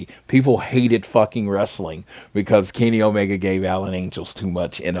celebrity. People hated fucking wrestling because Kenny Omega gave Alan Angels too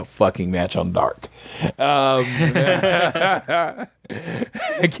much in a fucking match on Dark.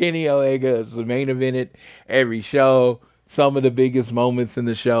 Kenny Omega is the main event at every show. Some of the biggest moments in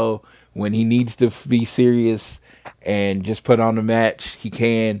the show, when he needs to be serious and just put on a match, he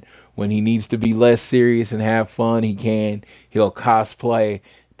can. When he needs to be less serious and have fun, he can. He'll cosplay.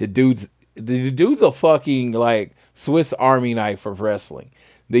 The dude's a fucking like Swiss Army knife of wrestling.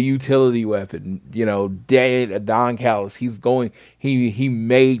 The utility weapon, you know, Don Callis. He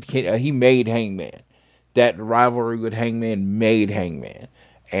made Hangman. That rivalry with Hangman made Hangman.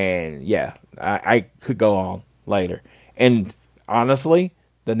 And yeah, I could go on later. And honestly,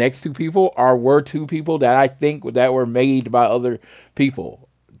 the next two people were two people that I think that were made by other people.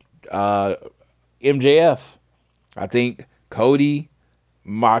 MJF. I think Cody,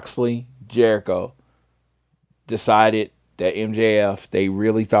 Moxley, Jericho decided that MJF, they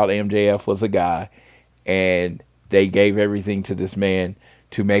really thought MJF was a guy, and they gave everything to this man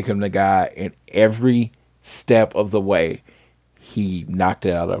to make him the guy, and every step of the way he knocked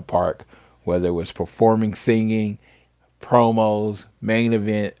it out of the park, whether it was performing, singing, promos, main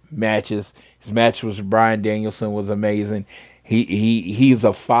event, matches. His match with Bryan Danielson was amazing. He's a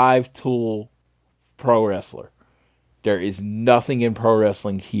 5-tool pro wrestler. There is nothing in pro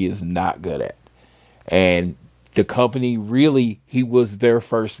wrestling he is not good at. And the company, really, he was their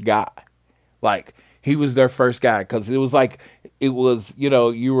first guy. Like, he was their first guy, because it was, you know,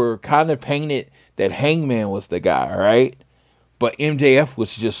 you were kind of painted that Hangman was the guy, right? But MJF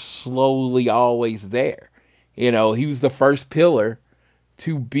was just slowly always there. You know, he was the first pillar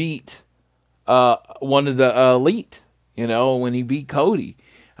to beat one of the Elite, you know, when he beat Cody.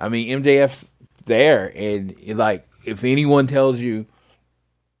 I mean, MJF's there, and like, if anyone tells you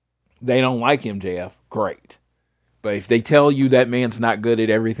they don't like MJF, great. But if they tell you that man's not good at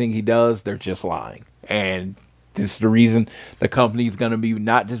everything he does, they're just lying. And this is the reason the company's going to be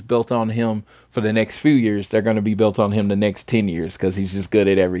not just built on him for the next few years, they're going to be built on him the next 10 years, because he's just good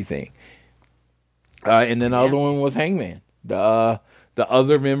at everything. And then the other one was Hangman, the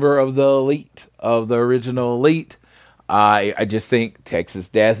other member of the Elite, of the original Elite. I just think Texas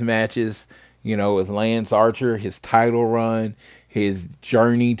Death Matches, with Lance Archer, his title run, his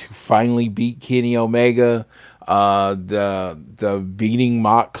journey to finally beat Kenny Omega, the beating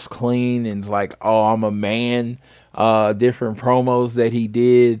Mox clean and like, oh, I'm a man, different promos that he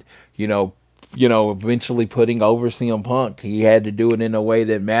did, eventually putting over CM Punk. He had to do it in a way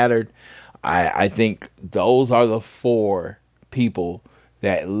that mattered. I think those are the 4 people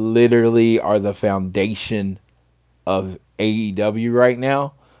that literally are the foundation of AEW right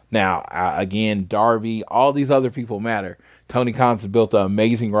now. Now, again, Darby, all these other people matter. Tony Khan's built an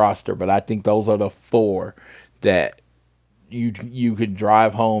amazing roster, but I think those are the 4 that you could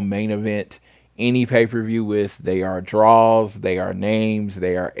drive home main event any pay-per-view with. They are draws, they are names,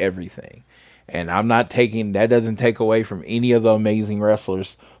 they are everything. And that doesn't take away from any of the amazing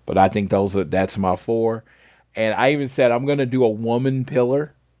wrestlers, but I think that's my 4. And I even said I'm going to do a woman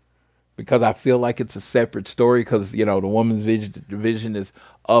pillar because I feel like it's a separate story because, the women's division is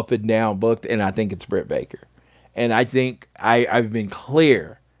up and down booked, and I think it's Britt Baker. And I think I've been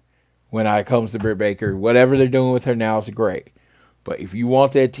clear when it comes to Britt Baker. Whatever they're doing with her now is great. But if you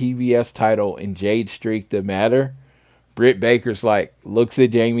want that TBS title and Jade streak to matter, Britt Baker's looks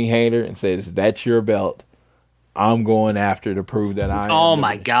at Jamie Hayter and says, that's your belt. I'm going after to prove that I am. Oh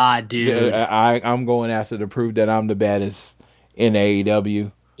my God, dude. I'm going after to prove that I'm the baddest in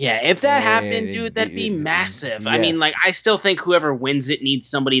AEW. Yeah, if that happened, dude, that'd be massive. Yes. I mean, I still think whoever wins it needs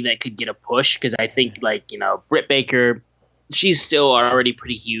somebody that could get a push because I think, Britt Baker, she's still already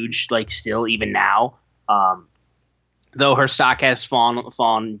pretty huge, still, even now. Though her stock has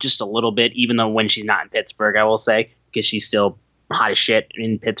fallen just a little bit, even though when she's not in Pittsburgh, I will say, because she's still hot as shit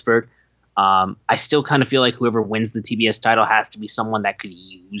in Pittsburgh. I still kind of feel like whoever wins the TBS title has to be someone that could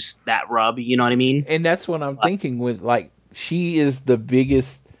use that rub. You know what I mean? And that's what I'm thinking with, she is the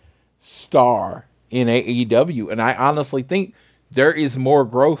biggest star in AEW. And I honestly think there is more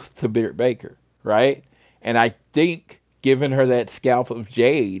growth to Britt Baker, right? And I think giving her that scalp of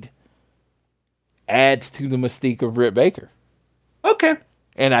Jade adds to the mystique of Britt Baker. Okay.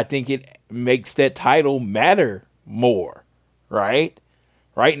 And I think it makes that title matter more, right?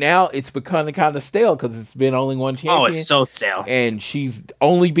 Right now, it's becoming kind of stale because it's been only one champion. Oh, it's so stale. And she's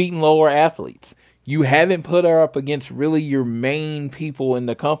only beaten lower athletes. You haven't put her up against really your main people in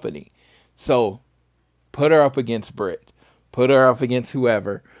the company. So, put her up against Britt. Put her up against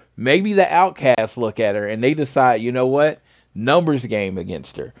whoever. Maybe the Outcasts look at her and they decide, you know what? Numbers game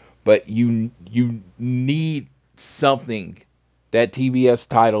against her. But you need something. That TBS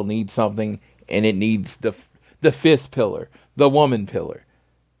title needs something, and it needs the 5th pillar, the woman pillar.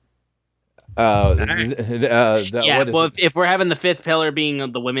 If we're having the 5th pillar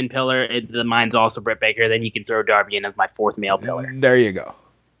being the women pillar, mine's also Britt Baker. Then you can throw Darby in as my 4th male pillar. There you go.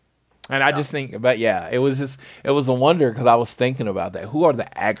 And I just think, it was a wonder because I was thinking about that. Who are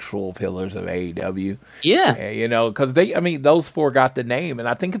the actual pillars of AEW? Yeah, because those 4 got the name, and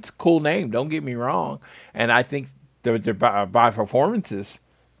I think it's a cool name. Don't get me wrong, and I think by performances,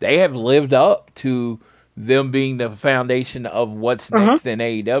 they have lived up to them being the foundation of what's next in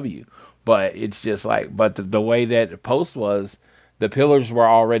AEW. But it's just the way that the post was, the pillars were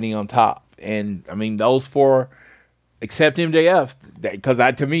already on top. And, those 4, except MJF, because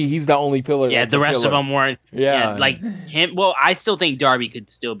to me, he's the only pillar. Yeah, the rest of them weren't. Yeah. Him. Well, I still think Darby could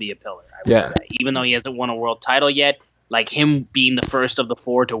still be a pillar, I would say. Even though he hasn't won a world title yet, him being the first of the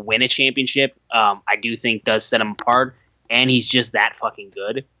 4 to win a championship, I do think does set him apart. And he's just that fucking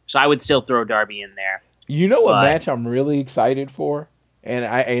good. So I would still throw Darby in there. You know what match I'm really excited for? And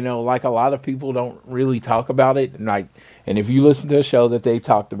I know, a lot of people don't really talk about it. And if you listen to a show that they've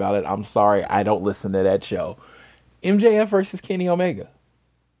talked about it, I'm sorry, I don't listen to that show. MJF versus Kenny Omega.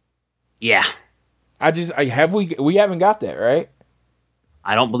 Yeah. We haven't got that, right?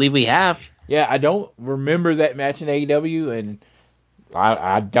 I don't believe we have. Yeah, I don't remember that match in AEW, and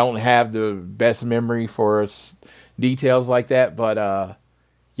I don't have the best memory for details like that. But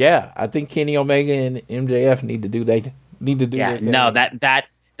I think Kenny Omega and MJF need to do that. Yeah, no, that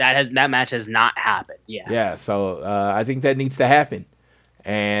match has not happened. Yeah. Yeah, so I think that needs to happen.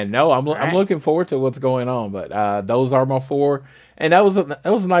 And no, I'm looking forward to what's going on. But those are my 4, and that was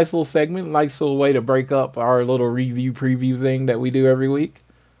a nice little segment, nice little way to break up our little review preview thing that we do every week.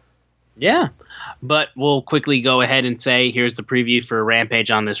 Yeah, but we'll quickly go ahead and say here's the preview for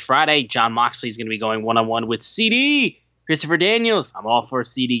Rampage on this Friday. Jon Moxley is going to be going 1-on-1 with CD Christopher Daniels. I'm all for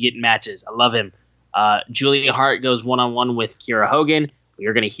CD getting matches. I love him. Julia Hart goes 1-on-1 with Kiera Hogan.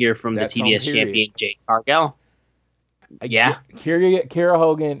 You're going to hear from the TBS champion Jade Cargill. Yeah, Kiera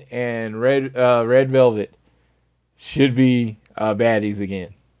Hogan and Red Velvet should be baddies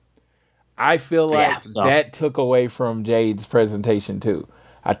again. I feel like that took away from Jade's presentation too.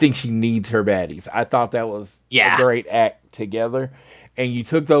 I think she needs her baddies. I thought that was a great act together. And you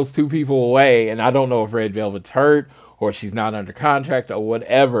took those two people away, and I don't know if Red Velvet's hurt or she's not under contract or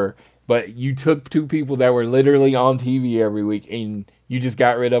whatever, but you took two people that were literally on TV every week, and you just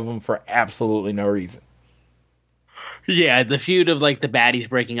got rid of them for absolutely no reason. Yeah, the feud of like the baddies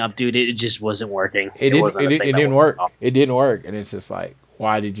breaking up, dude, it just wasn't working. It didn't work. It didn't work, and it's just like,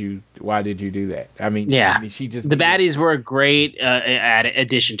 why did you do that? I mean, she just the baddies were a great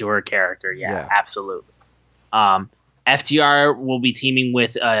addition to her character. Yeah, absolutely. FTR will be teaming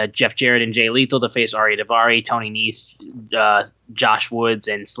with Jeff Jarrett and Jay Lethal to face Ari Daivari, Tony Nese, Josh Woods,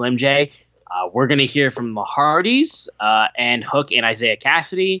 and Slim J. We're going to hear from the Hardys and Hook and Isaiah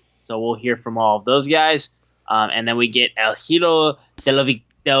Cassidy. So we'll hear from all of those guys. And then we get El Hijo del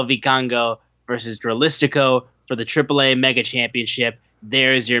Vikingo versus Dralistico for the AAA Mega Championship.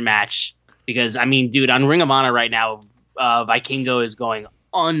 There's your match. Because, I mean, dude, on Ring of Honor right now, Vikingo is going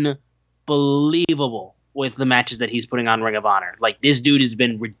unbelievable with the matches that he's putting on Ring of Honor. Like, this dude has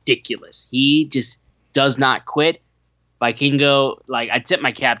been ridiculous. He just does not quit. Vikingo, like, I tip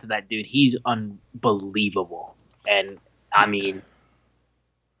my cap to that dude. He's unbelievable. And, I mean...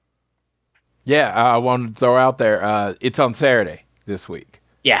 Yeah, I wanted to throw out there, it's on Saturday this week.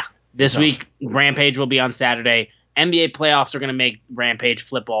 Yeah, this week, Rampage will be on Saturday. NBA playoffs are going to make Rampage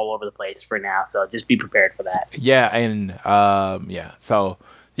flip all over the place for now, so just be prepared for that. Yeah, and,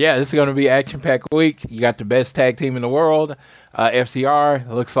 this is going to be action-packed week. You got the best tag team in the world, FTR.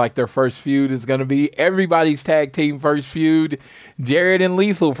 Looks like their first feud is going to be everybody's tag team first feud, Jarrett and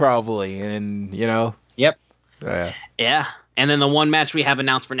Lethal probably, and, you know. Yep. Yeah. And then the one match we have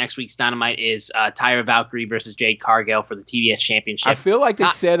announced for next week's Dynamite is Tyra Valkyrie versus Jade Cargill for the TBS Championship. I feel like they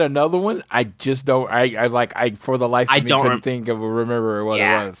said another one. I just don't. I for the life of me couldn't think of or remember what it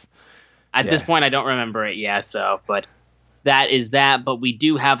was. At this point, I don't remember it. Yeah. So, but that is that. But we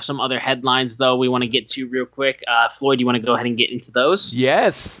do have some other headlines though we want to get to real quick. Floyd, you want to go ahead and get into those?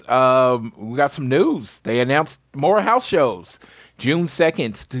 Yes. We got some news. They announced more house shows. June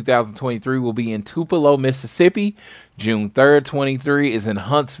 2nd, 2023 will be in Tupelo, Mississippi. June 3rd, 23 is in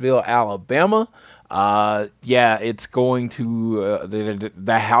Huntsville, Alabama. It's going to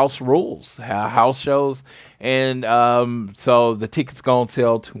the house rules, house shows. And so the tickets going to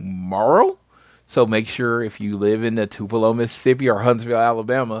sell tomorrow. So make sure if you live in the Tupelo, Mississippi or Huntsville,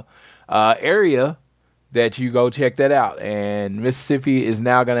 Alabama area that you go check that out. And Mississippi is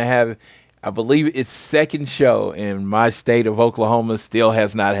now going to have, I believe, its second show, and my state of Oklahoma still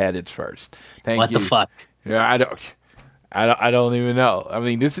has not had its first. What the fuck? Yeah, I don't even know. I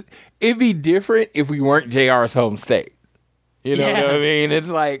mean, it'd be different if we weren't JR's home state. You know what I mean? It's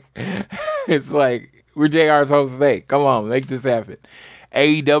like we're JR's home state. Come on, make this happen.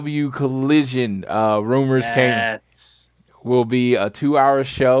 AEW Collision rumors will be a 2-hour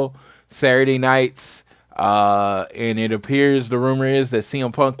show Saturday nights. And it appears the rumor is that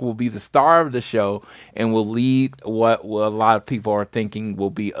CM Punk will be the star of the show and will lead what a lot of people are thinking will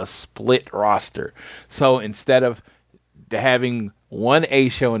be a split roster. So instead of having one A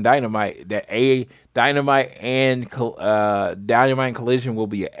show in Dynamite, that Dynamite and Collision will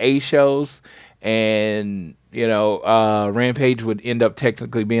be A shows, and Rampage would end up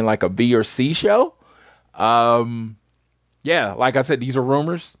technically being like a B or C show. Yeah, like I said, these are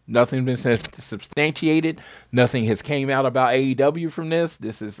rumors. Nothing been substantiated. Nothing has came out about AEW from this.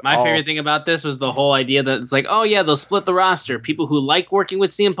 This is my favorite thing about this was the whole idea that it's like, oh yeah, they'll split the roster. People who like working with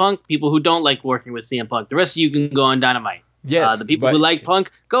CM Punk, people who don't like working with CM Punk. The rest of you can go on Dynamite. Yes, the people who like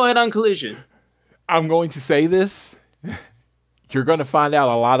Punk, go ahead on Collision. I'm going to say this. You're going to find out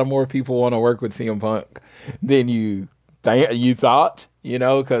a lot of more people want to work with CM Punk than you thought,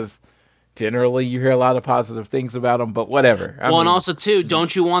 because generally, you hear a lot of positive things about him, but whatever. And also, too,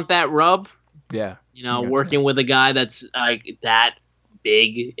 don't you want that rub? Yeah. Working with a guy that's like that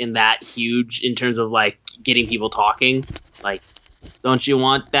big and that huge in terms of like getting people talking. Like, don't you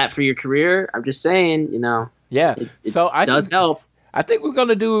want that for your career? I'm just saying, Yeah. It does help. I think we're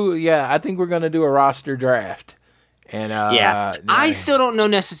gonna do. Yeah, I think we're gonna do a roster draft. And I still don't know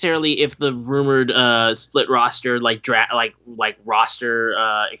necessarily if the rumored split roster like roster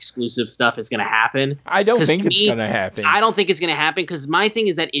exclusive stuff is going to happen. I don't think it's going to happen. I don't think it's going to happen because my thing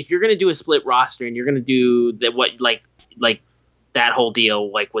is that if you're going to do a split roster and you're going to do that whole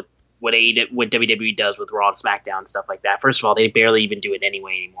deal like with what WWE does with Raw and SmackDown and stuff like that. First of all, they barely even do it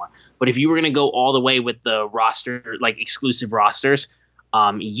anymore. But if you were going to go all the way with the roster like exclusive rosters.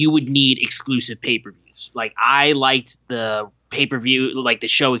 You would need exclusive pay-per-views. Like, I liked the pay-per-view, like the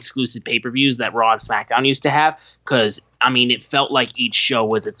show exclusive pay-per-views that Raw and SmackDown used to have, because, I mean, it felt like each show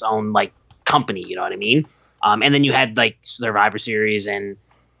was its own, like, company, you know what I mean? And then you had, like, Survivor Series and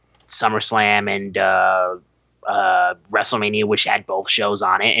SummerSlam and WrestleMania, which had both shows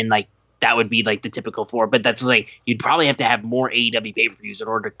on it, and like that would be like the typical 4. But that's like you'd probably have to have more AEW pay-per-views in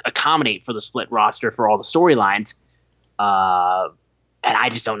order to accommodate for the split roster for all the storylines. And I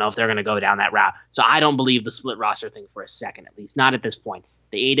just don't know if they're going to go down that route. So I don't believe the split roster thing for a second, at least not at this point.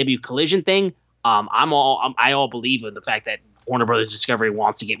 The AEW Collision thing, I all believe in the fact that Warner Brothers Discovery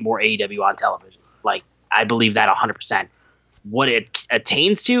wants to get more AEW on television. Like I believe that 100%. What it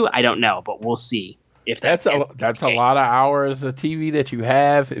attains to, I don't know, but we'll see. If that's a lot of hours of TV that you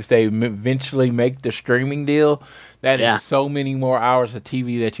have. If they eventually make the streaming deal, that is so many more hours of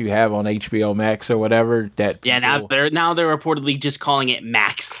TV that you have on HBO Max or whatever. Now they're reportedly just calling it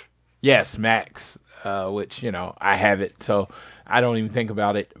Max. Yes, Max, which I have it, so I don't even think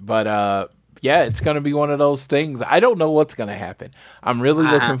about it. But it's going to be one of those things. I don't know what's going to happen. I'm really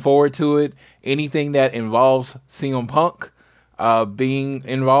looking forward to it. Anything that involves CM Punk being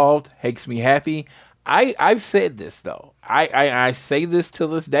involved makes me happy. I've said this, though. I say this to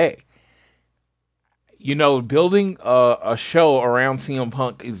this day. Building a show around CM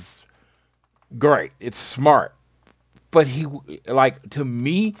Punk is great. It's smart. But to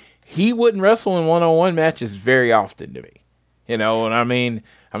me, he wouldn't wrestle in one-on-one matches very often to me. You know what I mean?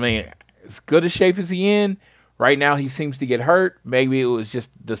 As good a shape as he in, right now he seems to get hurt. Maybe it was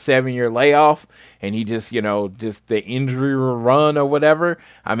just the 7-year layoff and he just the injury run or whatever.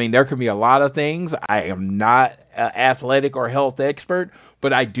 There could be a lot of things. I am not an athletic or health expert,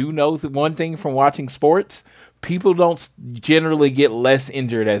 but I do know that one thing from watching sports, people don't generally get less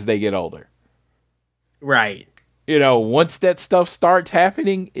injured as they get older. Right. Once that stuff starts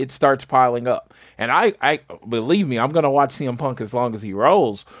happening, it starts piling up. And I believe me, I'm going to watch CM Punk as long as he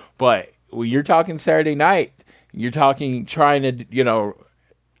rolls. But when you're talking Saturday night, you're talking trying to,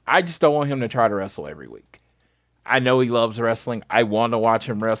 I just don't want him to try to wrestle every week. I know he loves wrestling. I want to watch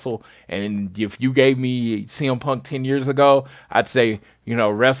him wrestle. And if you gave me CM Punk 10 years ago, I'd say,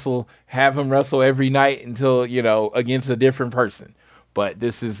 have him wrestle every night until, against a different person. But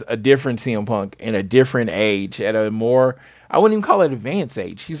this is a different CM Punk in a different age at a more, I wouldn't even call it advanced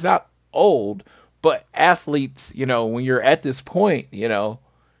age. He's not old, but athletes, when you're at this point,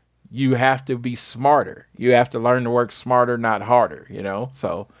 you have to be smarter. You have to learn to work smarter, not harder,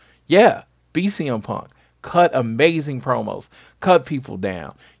 So, be CM Punk. Cut amazing promos. Cut people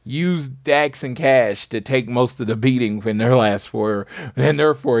down. Use Dax and Cash to take most of the beating in their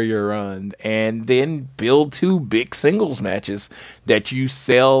 4-year run. And then build 2 big singles matches that you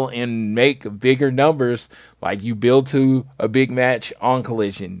sell and make bigger numbers. Like you build to a big match on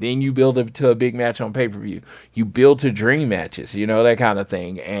Collision. Then you build it to a big match on pay-per-view. You build to dream matches, that kind of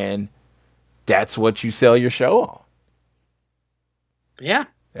thing. And that's what you sell your show on. Yeah.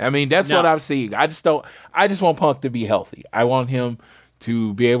 That's what I'm seeing. I just want Punk to be healthy. I want him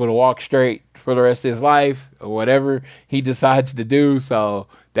to be able to walk straight for the rest of his life or whatever he decides to do. So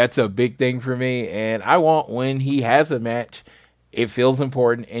that's a big thing for me. And I want when he has a match, it feels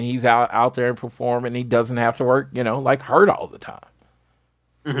important and he's out there and performing. He doesn't have to work, hurt all the time.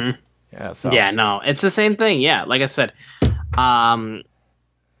 Mm-hmm. Yeah. So. Yeah, no, it's the same thing. Yeah. Like I said,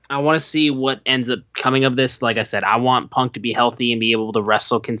 I want to see what ends up coming of this. Like I said, I want Punk to be healthy and be able to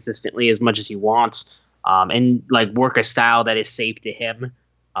wrestle consistently as much as he wants, and work a style that is safe to him.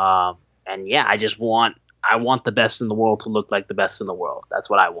 I want the best in the world to look like the best in the world. That's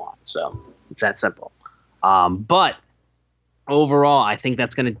what I want. So it's that simple. But overall, I think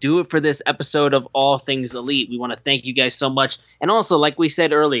that's going to do it for this episode of All Things Elite. We want to thank you guys so much. And also, like we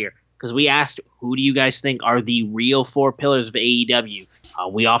said earlier, because we asked, who do you guys think are the real 4 pillars of AEW?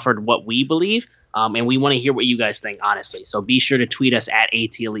 We offered what we believe, and we want to hear what you guys think, honestly. So be sure to tweet us at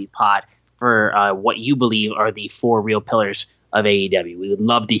ATElitePod for what you believe are the 4 real pillars of AEW. We would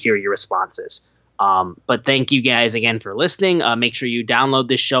love to hear your responses. But thank you guys again for listening. Make sure you download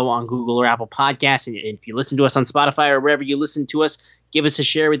this show on Google or Apple Podcasts. And if you listen to us on Spotify or wherever you listen to us, give us a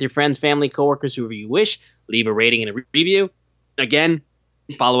share with your friends, family, coworkers, whoever you wish. Leave a rating and a review. Again,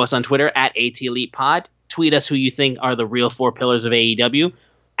 follow us on Twitter at ATElitePod. Tweet us who you think are the real 4 pillars of AEW.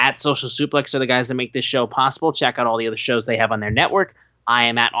 At Social Suplex are the guys that make this show possible. Check out all the other shows they have on their network. I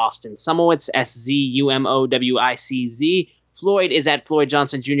am at Austin Szumowicz, SZUMOWICZ. Floyd is at Floyd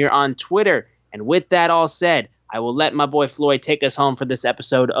Johnson Jr. on Twitter. And with that all said, I will let my boy Floyd take us home for this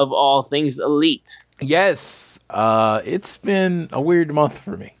episode of All Things Elite. Yes, it's been a weird month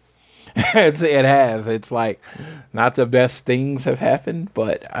for me. It has. It's like not the best things have happened,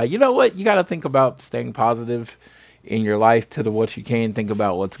 but you know what? You got to think about staying positive in your life to what you can. Think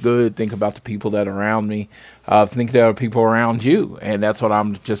about what's good. Think about the people that are around me. Think there are people around you, and that's what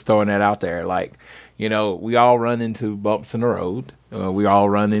I'm just throwing that out there. Like, You know, we all run into bumps in the road. We all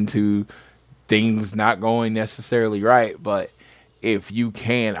run into things not going necessarily right. But if you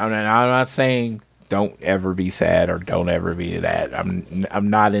can, I mean, I'm not saying don't ever be sad or don't ever be that. I'm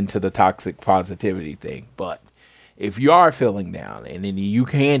not into the toxic positivity thing. But if you are feeling down and then you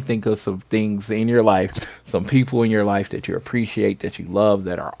can think of some things in your life, some people in your life that you appreciate, that you love,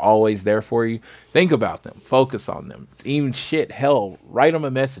 that are always there for you, think about them, focus on them. Even hell, write them a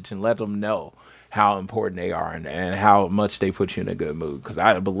message and let them know how important they are and how much they put you in a good mood.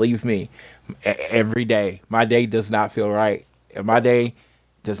 Because believe me, every day, my day does not feel right. My day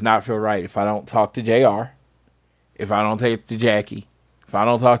does not feel right if I don't talk to JR, if I don't talk to Jackie, if I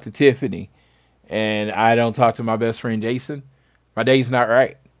don't talk to Tiffany, and I don't talk to my best friend Jason. My day's not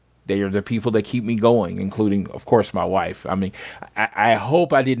right. They are the people that keep me going, including, of course, my wife. I mean, I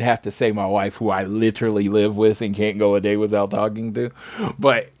hope I didn't have to say my wife, who I literally live with and can't go a day without talking to.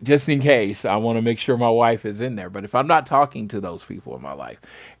 But just in case, I want to make sure my wife is in there. But if I'm not talking to those people in my life,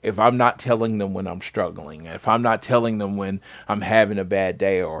 if I'm not telling them when I'm struggling, if I'm not telling them when I'm having a bad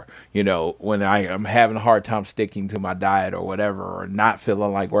day, or, you know, when I'm having a hard time sticking to my diet or whatever, or not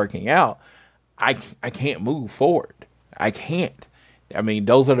feeling like working out, I can't move forward. I can't. I mean,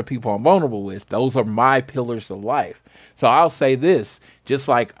 those are the people I'm vulnerable with. Those are my pillars of life. So I'll say this, just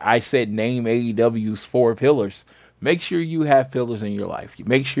like I said, name AEW's 4 pillars. Make sure you have pillars in your life.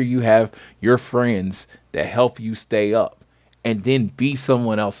 Make sure you have your friends that help you stay up. And then be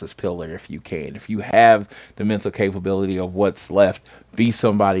someone else's pillar if you can. If you have the mental capability of what's left, be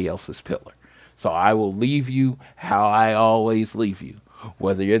somebody else's pillar. So I will leave you how I always leave you.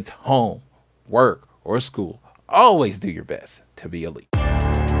 Whether it's home, work, or school, always do your best to be elite.